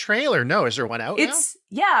seen the trailer. No, is there one out now?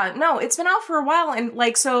 Yeah, no, it's been out for a while, and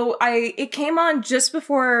like it came on just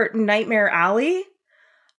before Nightmare Alley,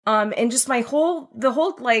 and just the whole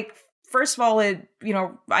like, first of all,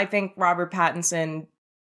 I think Robert Pattinson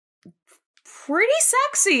pretty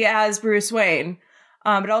sexy as Bruce Wayne,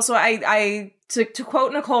 but also to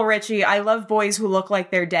quote Nicole Richie, I love boys who look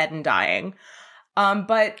like they're dead and dying,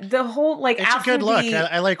 but the whole like it's a good look.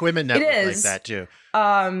 I like women that look like that too.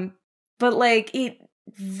 But, like, it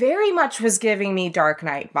very much was giving me Dark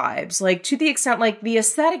Knight vibes. Like, to the extent, like, the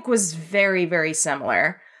aesthetic was very, very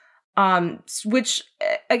similar. Which,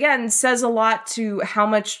 again, says a lot to how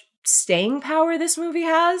much staying power this movie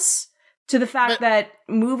has. To the fact that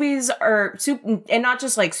movies are, and not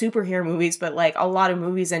just, like, superhero movies, but, like, a lot of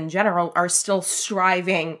movies in general are still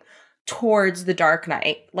striving towards the Dark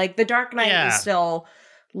Knight. Like, the Dark Knight is still...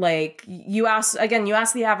 Like, you ask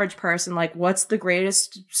the average person, like, what's the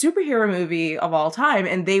greatest superhero movie of all time?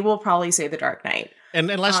 And they will probably say The Dark Knight. And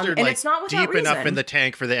unless they're, like, it's not deep reason. enough in the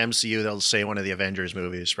tank for the MCU, they'll say one of the Avengers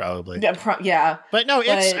movies, probably. Yeah. But no,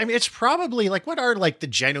 it's probably, like, what are, like, the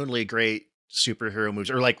genuinely great superhero movies?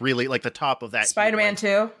 Or, like, really, like, the top of that. Spider-Man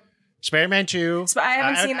 2. Spider-Man 2. I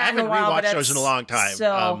haven't seen that in a while, but I haven't rewatched those in a long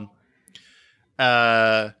time.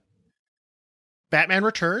 So... Batman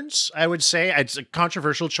Returns, I would say. It's a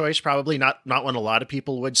controversial choice, probably not one a lot of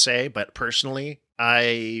people would say, but personally,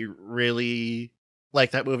 I really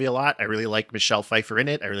like that movie a lot. I really like Michelle Pfeiffer in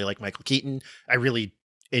it. I really like Michael Keaton. I really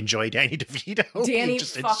enjoy Danny DeVito. Danny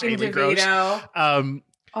fucking DeVito. I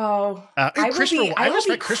will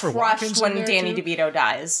be crushed when Danny DeVito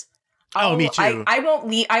dies. Me too. I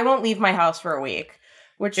won't leave my house for a week.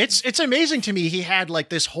 Which it's amazing to me. He had like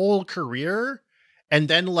this whole career, and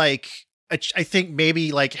then like. I think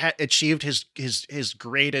maybe like achieved his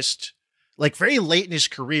greatest, like very late in his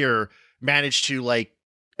career, managed to like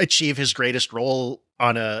achieve his greatest role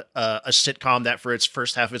on a sitcom that for its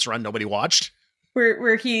first half of its run nobody watched.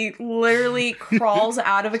 Where he literally crawls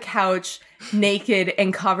out of a couch naked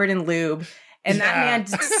and covered in lube, and that man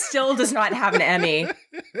still does not have an Emmy.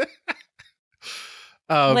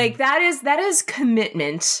 Like that is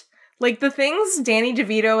commitment. Like the things Danny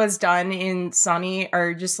DeVito has done in Sunny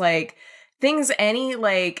are just like. Things any,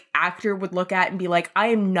 like, actor would look at and be like, I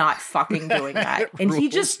am not fucking doing that. And he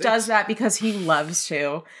just does that because he loves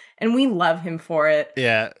to. And we love him for it.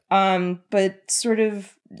 Yeah. But sort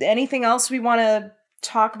of anything else we want to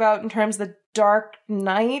talk about in terms of the Dark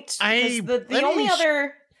Knight? The only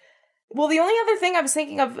other thing I was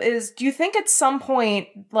thinking of is, do you think at some point,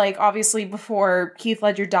 like, obviously before Heath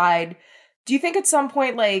Ledger died, do you think at some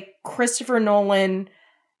point, like, Christopher Nolan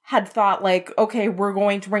had thought like, okay, we're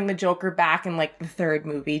going to bring the Joker back in like the third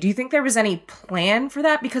movie. Do you think there was any plan for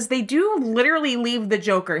that? Because they do literally leave the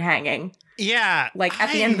Joker hanging. Yeah. Like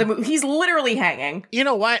at the end of the movie, he's literally hanging. You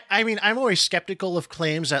know what? I mean, I'm always skeptical of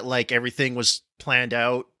claims that like everything was planned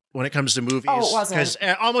out when it comes to movies. Oh, it wasn't. Because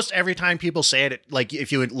almost every time people say it, like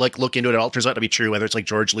if you like look into it, it all turns out to be true, whether it's like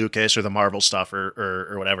George Lucas or the Marvel stuff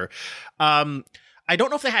or whatever. I don't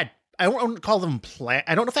know if they had, I won't call them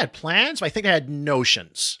I don't know if they had plans, but I think they had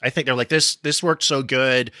notions. I think they're like, this worked so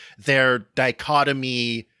good. Their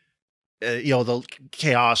dichotomy, the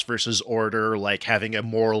chaos versus order, like having a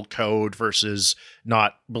moral code versus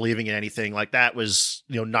not believing in anything, like that was,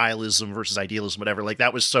 nihilism versus idealism, whatever. Like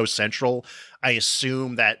that was so central. I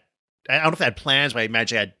assume that, I don't know if they had plans, but I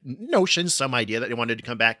imagine they had notions, some idea that they wanted to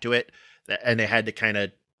come back to it. And they had to kind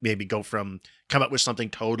of maybe come up with something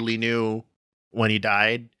totally new when he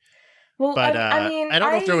died. Well, but I mean, I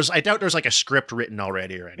don't know if there was. I doubt there's like a script written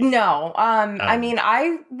already or anything. No, I mean,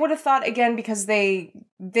 I would have thought again because they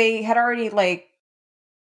had already like,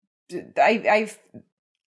 This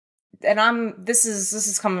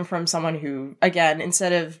is coming from someone who, again,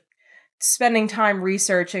 instead of spending time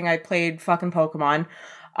researching, I played fucking Pokemon.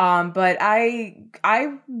 But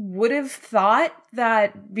I would have thought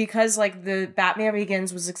that because like the Batman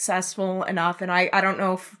Begins was successful enough, and I don't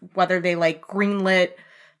know whether they like greenlit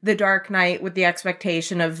The Dark Knight with the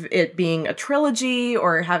expectation of it being a trilogy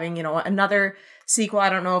or having, another sequel. I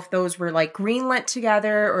don't know if those were like greenlit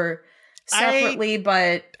together or separately,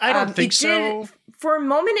 but I don't think so. For a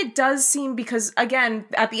moment, it does seem, because again,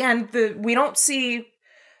 at the end, we don't see,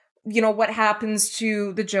 what happens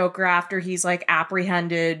to the Joker after he's like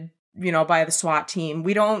apprehended, by the SWAT team.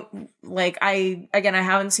 We don't I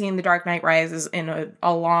haven't seen The Dark Knight Rises in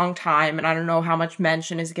a long time, and I don't know how much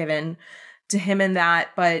mention is given to him in that,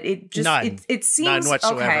 but it just it seems none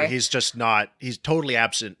whatsoever. Okay. He's just not. He's totally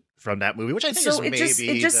absent from that movie, which I think is maybe it just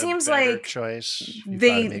the seems better like choice.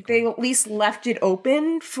 They at least left it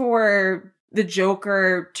open for the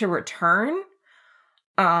Joker to return.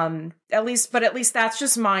 At least that's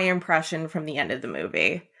just my impression from the end of the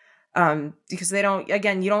movie. Because they don't.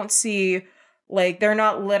 Again, you don't see like there's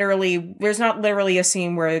not literally a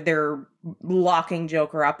scene where they're locking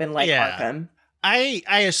Joker up in Arkham. I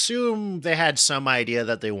assume they had some idea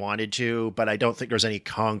that they wanted to, but I don't think there's any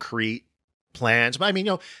concrete plans. But I mean,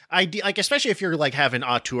 especially if you're like have an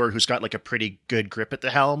auteur who's got like a pretty good grip at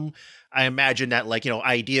the helm, I imagine that like,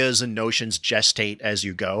 ideas and notions gestate as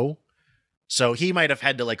you go. So he might have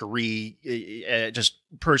had to like just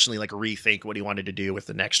personally like rethink what he wanted to do with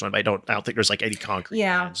the next one. But I don't think there's like any concrete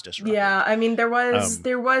plans disrupted. Yeah. I mean, there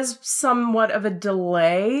was somewhat of a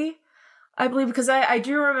delay, I believe, because I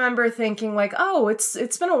do remember thinking like, oh,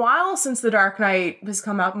 it's been a while since The Dark Knight has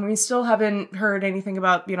come out and we still haven't heard anything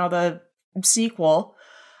about, the sequel.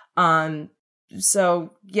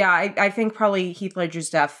 So yeah, I think probably Heath Ledger's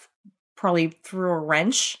death probably threw a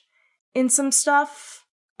wrench in some stuff.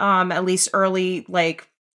 At least early, like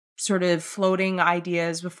sort of floating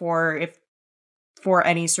ideas before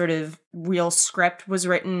any sort of real script was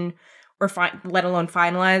written or let alone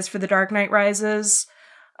finalized for The Dark Knight Rises.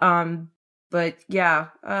 But yeah,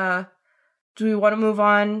 do we want to move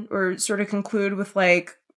on or sort of conclude with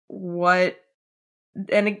like what,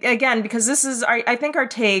 and again, because this is, I think our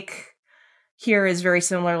take here is very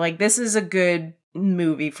similar. Like this is a good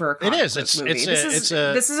movie for a comic book movie.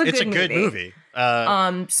 This is a good movie.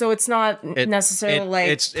 So it's not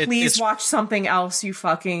necessarily please watch something else, you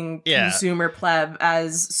fucking consumer pleb,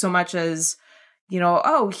 as so much as,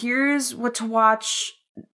 here's what to watch.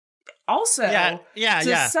 Also,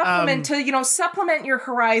 supplement supplement your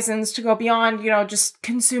horizons to go beyond, just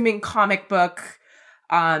consuming comic book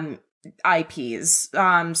IPs.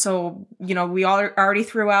 So, we all already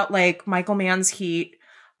threw out like Michael Mann's Heat,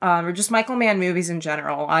 or just Michael Mann movies in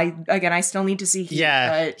general. I still need to see Heat.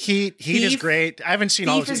 Yeah, but Heat is great. I haven't seen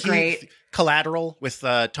all of it. Great. Collateral with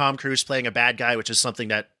Tom Cruise playing a bad guy, which is something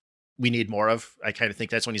that we need more of. I kind of think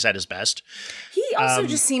that's when he's at his best. He also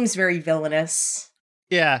just seems very villainous.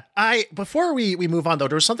 Yeah, before we move on though,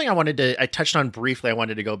 there was something I touched on briefly. I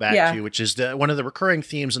wanted to go back to, which is one of the recurring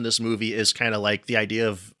themes in this movie is kind of like the idea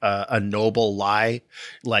of a noble lie,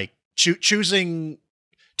 like choosing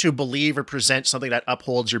to believe or present something that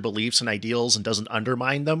upholds your beliefs and ideals and doesn't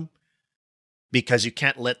undermine them, because you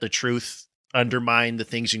can't let the truth undermine the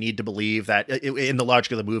things you need to believe that in the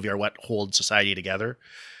logic of the movie are what hold society together.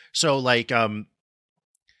 So like,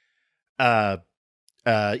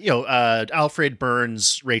 Alfred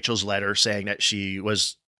burns Rachel's letter saying that she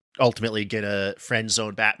was ultimately gonna friend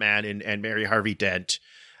zone Batman and marry Harvey Dent.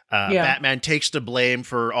 Batman takes the blame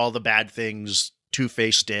for all the bad things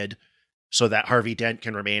Two-Face did so that Harvey Dent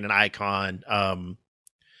can remain an icon.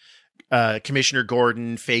 Commissioner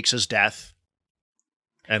Gordon fakes his death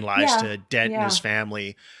and lies to Dent and his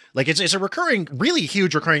family. Like it's a recurring, really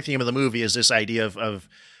huge recurring theme of the movie is this idea of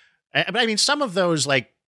I mean, some of those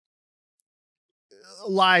like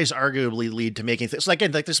lies arguably lead to making things like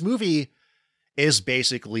this movie is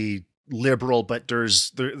basically liberal, but there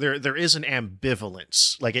is an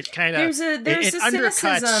ambivalence. Like it kind of there's a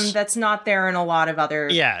cynicism that's not there in a lot of other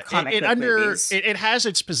comic book movies. It has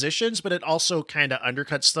its positions, but it also kind of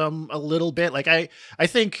undercuts them a little bit. Like I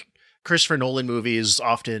think Christopher Nolan movies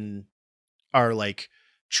often are like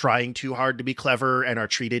trying too hard to be clever and are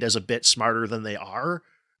treated as a bit smarter than they are.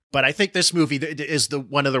 But I think this movie is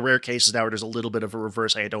one of the rare cases now where there's a little bit of a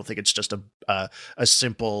reverse. I don't think it's just a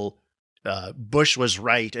simple Bush was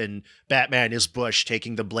right and Batman is Bush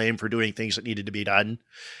taking the blame for doing things that needed to be done.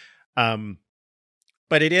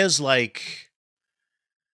 But it is like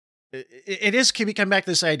can we come back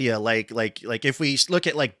to this idea like if we look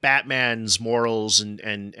at like Batman's morals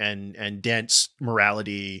and Dent's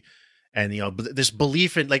morality and this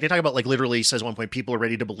belief in, like they talk about, like literally says at one point people are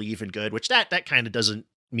ready to believe in good, which that kind of doesn't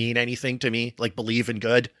mean anything to me, like believe in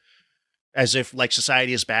good, as if like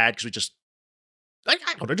society is bad because we just like,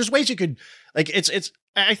 I don't know, there's ways you could like it's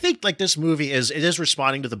I think like this movie is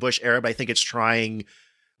responding to the Bush era, but I think it's trying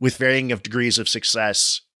with varying of degrees of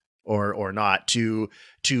success or not to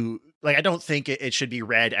like, I don't think it should be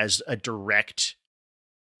read as a direct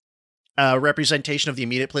representation of the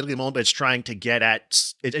immediate political moment, but it's trying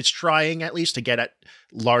at least to get at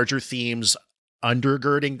larger themes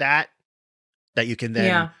undergirding that you can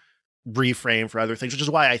then reframe for other things, which is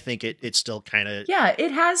why I think it still kind of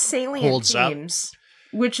it has salient themes,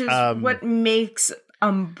 which is what makes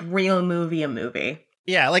a real movie a movie.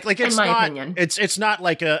 Yeah, like it's in my not opinion. It's not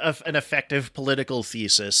like an effective political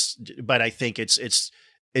thesis, but I think it's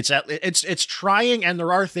trying, and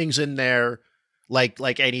there are things in there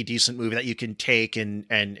like any decent movie that you can take and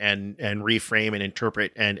reframe and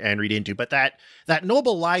interpret and read into. But that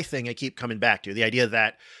noble lie thing I keep coming back to, the idea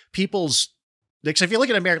that people's, like, so if you look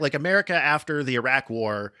at America, like America after the Iraq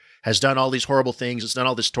War has done all these horrible things, it's done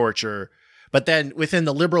all this torture, but then within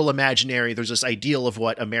the liberal imaginary, there's this ideal of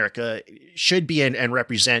what America should be and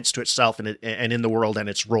represents to itself and in the world and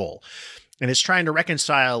its role. And it's trying to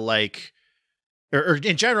reconcile, like, or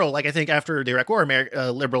in general, like I think after the Iraq War,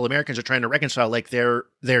 liberal Americans are trying to reconcile like their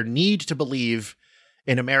need to believe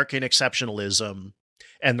in American exceptionalism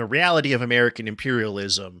and the reality of American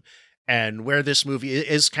imperialism. And where this movie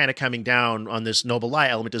is kind of coming down on this noble lie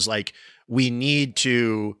element is like, we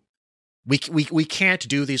can't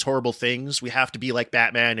do these horrible things. We have to be like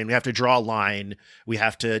Batman, and we have to draw a line. We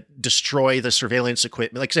have to destroy the surveillance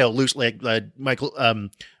equipment. Like say,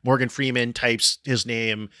 Morgan Freeman types his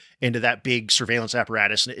name into that big surveillance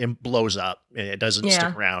apparatus and it blows up and it doesn't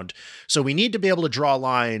stick around. So we need to be able to draw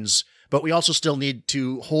lines, but we also still need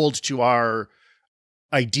to hold to our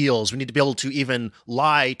ideals. We need to be able to even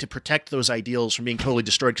lie to protect those ideals from being totally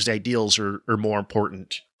destroyed, because the ideals are more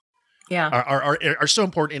important. Are so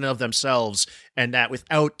important in and of themselves, and that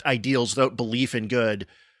without ideals, without belief in good,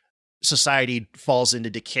 society falls into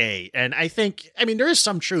decay. And I think, I mean, there is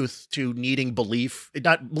some truth to needing belief.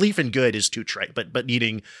 Not belief in good is too trite, but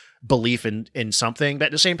needing belief in something. But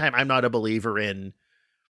at the same time, I'm not a believer in,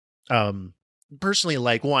 personally,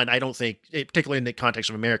 like, one, I don't think, particularly in the context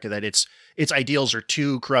of America, that its ideals are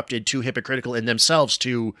too corrupted, too hypocritical in themselves,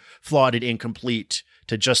 too flawed and incomplete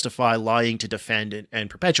to justify lying to defend and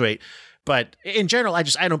perpetuate. But in general, I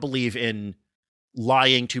don't believe in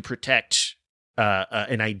lying to protect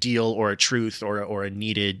an ideal or a truth or a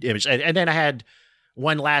needed image. And then I had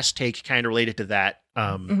one last take kind of related to that.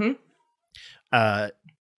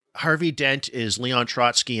 Harvey Dent is Leon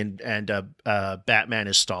Trotsky and Batman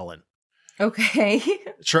is Stalin. Okay.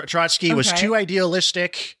 Trotsky was too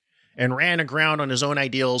idealistic and ran aground on his own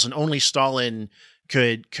ideals, and only Stalin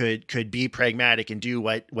could be pragmatic and do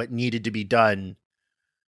what needed to be done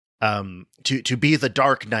to be the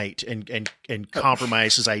Dark Knight and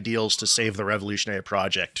compromise his ideals to save the revolutionary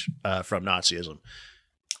project from Nazism.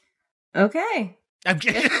 Okay. I'm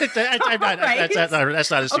kidding. That's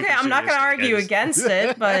not a super okay. I'm not going to argue take. against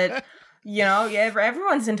it, but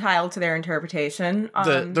everyone's entitled to their interpretation.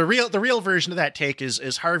 The real version of that take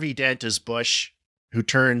is Harvey Dent as Bush, who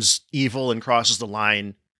turns evil and crosses the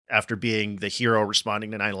line after being the hero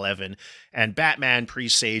responding to 9/11, and Batman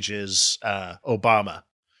presages Obama.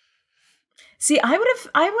 See, I would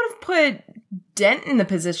have put Dent in the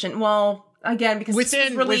position. Well, again, because this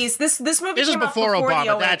was released. This movie this is came before out before Obama.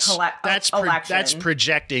 the election. That's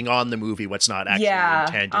projecting on the movie what's not actually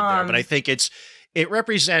intended there. But I think it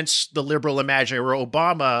represents the liberal imaginary, where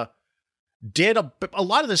Obama did a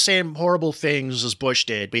lot of the same horrible things as Bush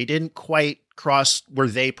did, but he didn't quite cross where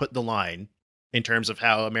they put the line in terms of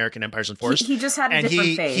how American empire's enforced. He just had a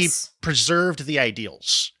different face. He preserved the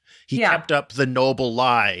ideals. He kept up the noble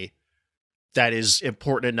lie that is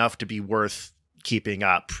important enough to be worth keeping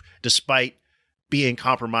up, despite being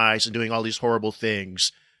compromised and doing all these horrible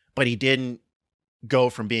things. But he didn't go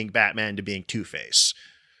from being Batman to being Two-Face.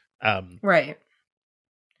 Right.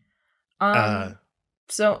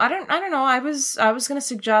 So I don't know. I was going to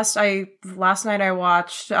suggest last night I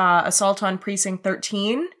watched Assault on Precinct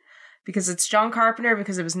 13 because it's John Carpenter,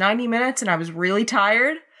 because it was 90 minutes and I was really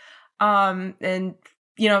tired. And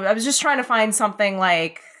you know, I was just trying to find something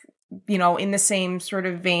like, you know, in the same sort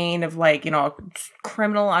of vein of like, you know,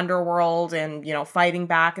 criminal underworld and, you know, fighting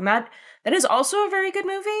back. And that is also a very good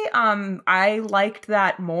movie. I liked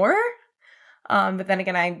that more. But then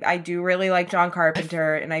again, I do really like John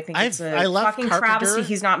Carpenter, and I think it's a fucking travesty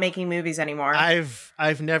he's not making movies anymore.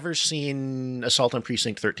 I've never seen Assault on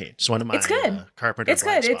Precinct 13. It's one of my Carpenter. It's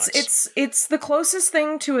good. It's the closest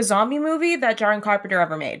thing to a zombie movie that John Carpenter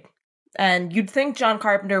ever made. And you'd think John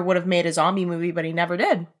Carpenter would have made a zombie movie, but he never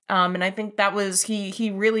did. And I think that was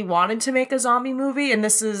he really wanted to make a zombie movie, and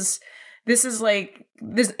this is like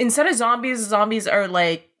this, instead of zombies are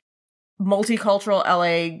like multicultural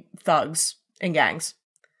LA thugs and gangs.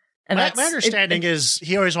 And my understanding is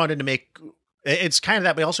he always wanted to make, it's kind of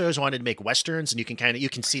that, but he also always wanted to make Westerns, and you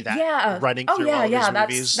can see that running through all of his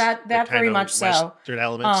movies. That very much so. Western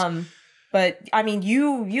elements. But I mean,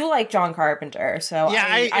 you like John Carpenter, so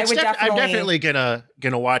yeah, I'm definitely gonna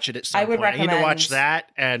watch it at some point. I need to watch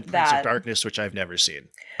that and Prince of Darkness, which I've never seen.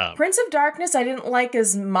 Prince of Darkness I didn't like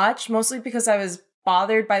as much, mostly because I was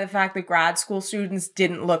bothered by the fact that grad school students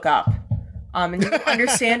didn't look up. And you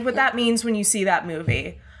understand what that means when you see that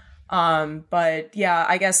movie. But yeah,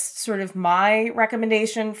 I guess sort of my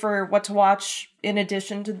recommendation for what to watch, in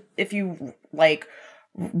addition to if you like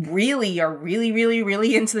really are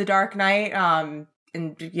really into The Dark Knight,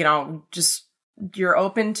 and you know, just you're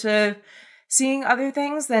open to seeing other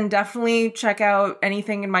things, then definitely check out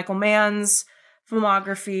anything in Michael Mann's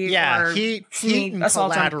filmography. Yeah, or Heat and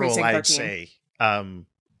Collateral, I'd say.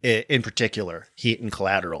 In particular, Heat and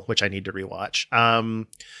Collateral, which I need to rewatch.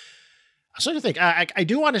 I sort of think I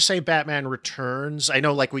do want to say Batman Returns. I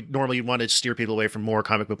know, like, we normally want to steer people away from more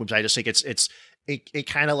comic book movies. I just think it's a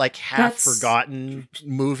kind of like half forgotten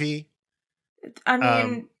movie. I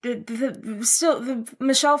mean, the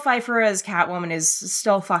Michelle Pfeiffer as Catwoman is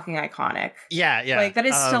still fucking iconic. Yeah. Like, that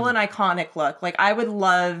is still an iconic look. Like, I would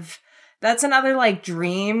love. That's another like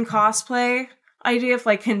dream cosplay idea if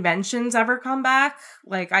like conventions ever come back.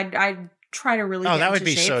 Like, I'd try to really. That would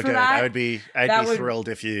be so good. I'd be thrilled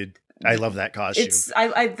if you. I love that costume.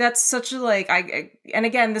 That's such a like and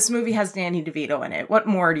again, this movie has Danny DeVito in it. What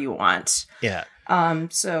more do you want? Yeah.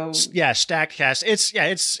 So yeah, stacked cast. It's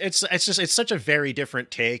such a very different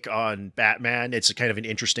take on Batman. It's a kind of an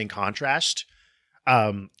interesting contrast.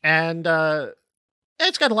 And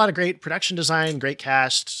it's got a lot of great production design, great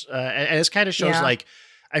cast, and it kind of shows like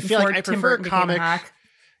I feel like I prefer comic.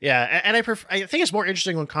 Yeah, and I think it's more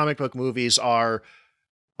interesting when comic book movies are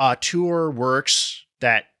tour works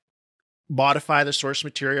that modify the source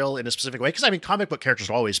material in a specific way. Because I mean, comic book characters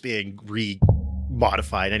are always being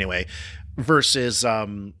modified anyway, versus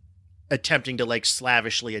attempting to like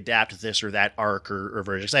slavishly adapt this or that arc or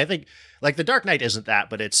version. So I think like The Dark Knight isn't that,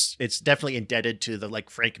 but it's definitely indebted to the like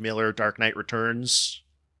Frank Miller Dark Knight Returns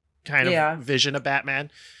kind of vision of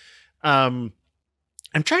Batman. I'm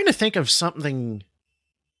trying to think of something,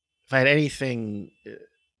 if I had anything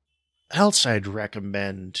else I'd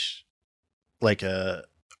recommend, like a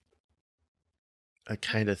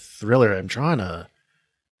kind of thriller. I'm drawing a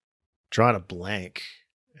blank.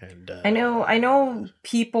 And I know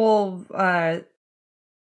people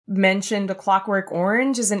mentioned A Clockwork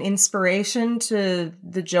Orange as an inspiration to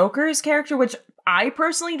the Joker's character, which I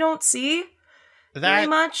personally don't see very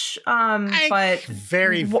much. But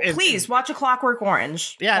please watch A Clockwork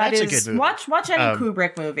Orange. Yeah, that's a good movie. Watch any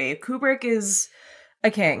Kubrick movie. Kubrick is a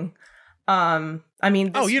king. I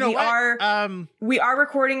mean, we are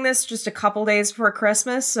recording this just a couple days before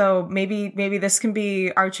Christmas, so maybe this can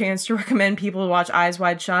be our chance to recommend people to watch Eyes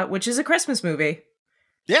Wide Shut, which is a Christmas movie.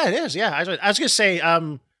 Yeah, it is. Yeah, I was gonna say,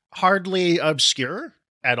 hardly obscure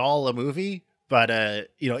at all a movie, but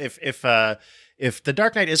if The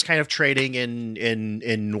Dark Knight is kind of trading in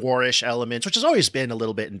noirish elements, which has always been a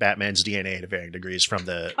little bit in Batman's DNA to varying degrees from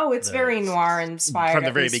the... Oh, it's very noir inspired from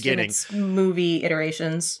the very beginning. In its movie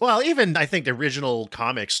iterations. Well, even I think the original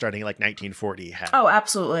comics starting in like 1940 had... Oh,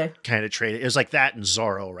 absolutely. Kind of traded. It was like that and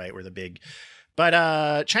Zorro, right, were the big...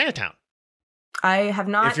 But Chinatown. I have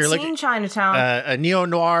not seen Chinatown. A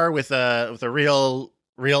neo-noir with a real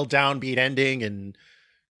downbeat ending and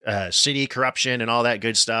city corruption and all that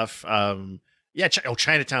good stuff.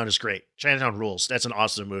 Chinatown is great. Chinatown rules. That's an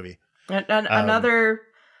awesome movie. Another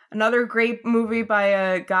great movie by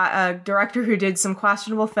a director who did some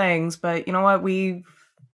questionable things, but you know what? We're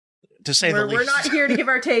not here to give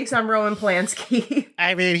our takes on Roman Polanski.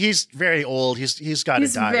 I mean, he's very old. He's got to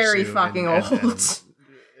die. He's very soon fucking old.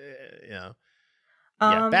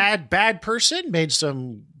 Bad person made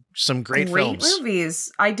some great films.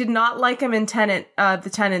 Movies. I did not like him in Tenet. The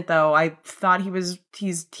Tenant, though. I thought he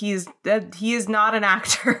is not an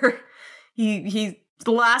actor. he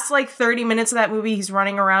the last 30 minutes of that movie, he's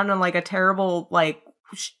running around in a terrible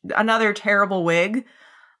another terrible wig.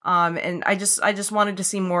 And I just wanted to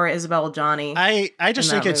see more Isabelle Adjani. I just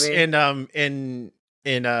think it's movie.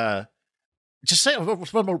 Just say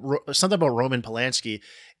something about Roman Polanski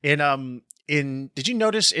did you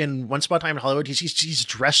notice in Once Upon a Time in Hollywood he's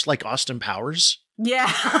dressed like Austin Powers?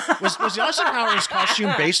 Yeah. was the Austin Powers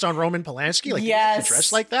costume based on Roman Polanski? Yes. He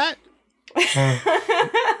dressed like that?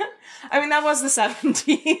 I mean, that was the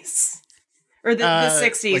 70s. Or the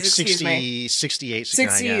 60s, excuse me. 68,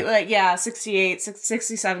 69, 68,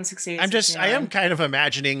 67, 68, I am kind of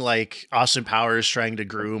imagining Austin Powers trying to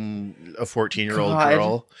groom a 14-year-old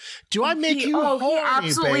girl. Do I make you horny, he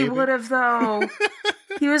absolutely would have, though.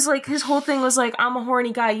 He was his whole thing was I'm a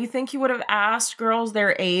horny guy. You think he would have asked girls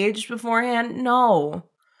their age beforehand? No.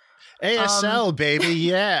 ASL, baby,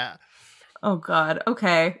 yeah. Oh, God.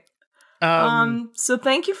 Okay. So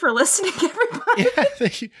thank you for listening, everybody. Yeah,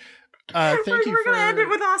 thank you. We're going to end it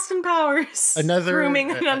with Austin Powers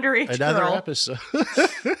grooming an underage girl. Episode.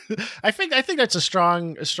 I think that's a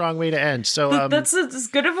strong way to end. So that's as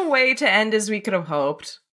good of a way to end as we could have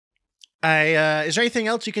hoped. Is there anything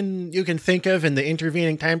else you can think of in the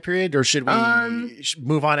intervening time period, or should we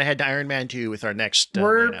move on ahead to Iron Man 2 with our next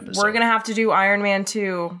episode? We're gonna have to do Iron Man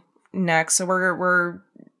 2 next. So we're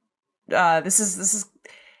this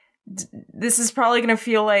is probably gonna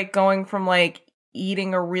feel like going from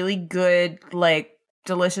eating a really good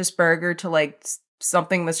delicious burger to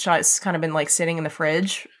something that's just kind of been sitting in the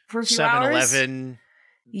fridge for a few hours.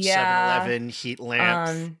 7-Eleven, heat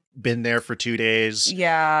lamp, been there for 2 days.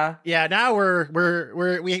 Yeah. Now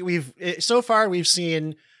we've so far we've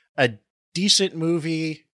seen a decent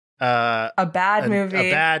movie, a bad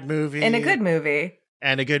movie, and a good movie.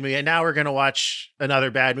 And now we're gonna watch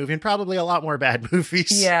another bad movie and probably a lot more bad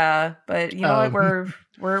movies. Yeah, but you know what?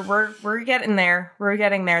 We're getting there. We're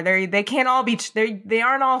getting there. They can't all be. They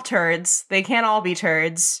aren't all turds. They can't all be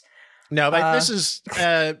turds. No, but this is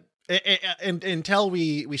until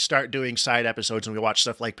we start doing side episodes and we watch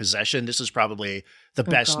stuff like Possession. This is probably the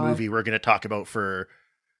best movie we're going to talk about for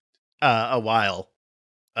a while.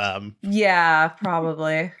 Yeah,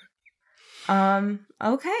 probably.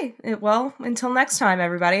 Okay. Well, until next time,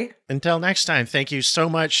 everybody. Until next time. Thank you so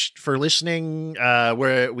much for listening.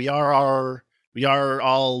 We are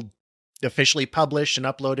all officially published and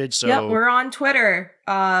uploaded. So yep, we're on Twitter.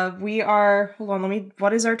 We are, hold on,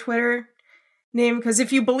 what is our Twitter name? Because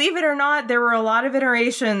if you believe it or not, there were a lot of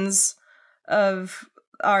iterations of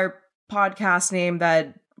our podcast name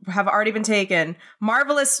that have already been taken.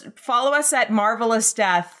 Follow us at Marvelous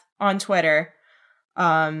Death on Twitter.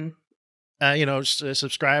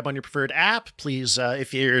 Subscribe on your preferred app. Please,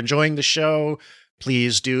 if you're enjoying the show,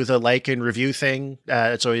 please do the like and review thing.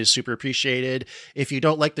 It's always super appreciated. If you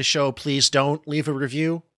don't like the show, please don't leave a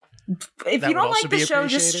review. If you don't like the show,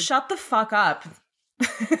 just shut the fuck up.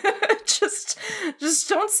 just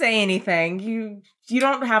don't say anything. You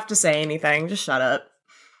don't have to say anything. Just shut up.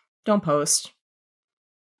 Don't post.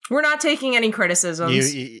 We're not taking any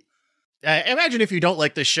criticisms. Imagine if you don't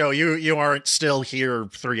like the show, you aren't still here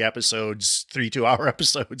 3 2-hour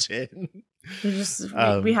episodes in.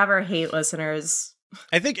 We have our hate listeners.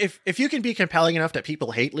 I think if you can be compelling enough that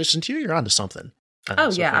people listen to you, you're onto something.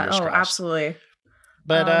 Absolutely.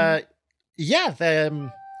 But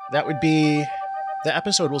that would be the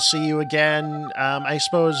episode. We'll see you again. I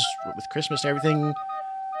suppose with Christmas and everything.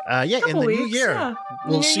 In the new year. Yeah.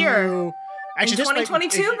 We'll see you. Actually, in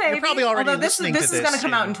 2022, baby. You're probably already listening to this. This is going to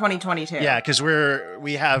come out in 2022. Yeah, because we're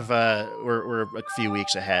a few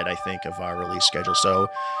weeks ahead, I think, of our release schedule. So,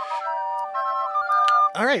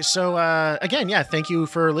 all right. So again, thank you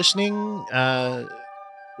for listening. I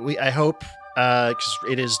hope because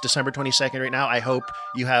it is December 22nd right now. I hope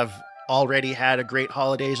you have already had a great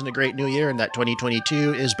holidays and a great new year, and that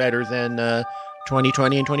 2022 is better than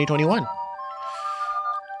 2020 and 2021.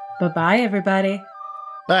 Bye-bye, everybody.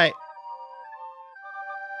 Bye.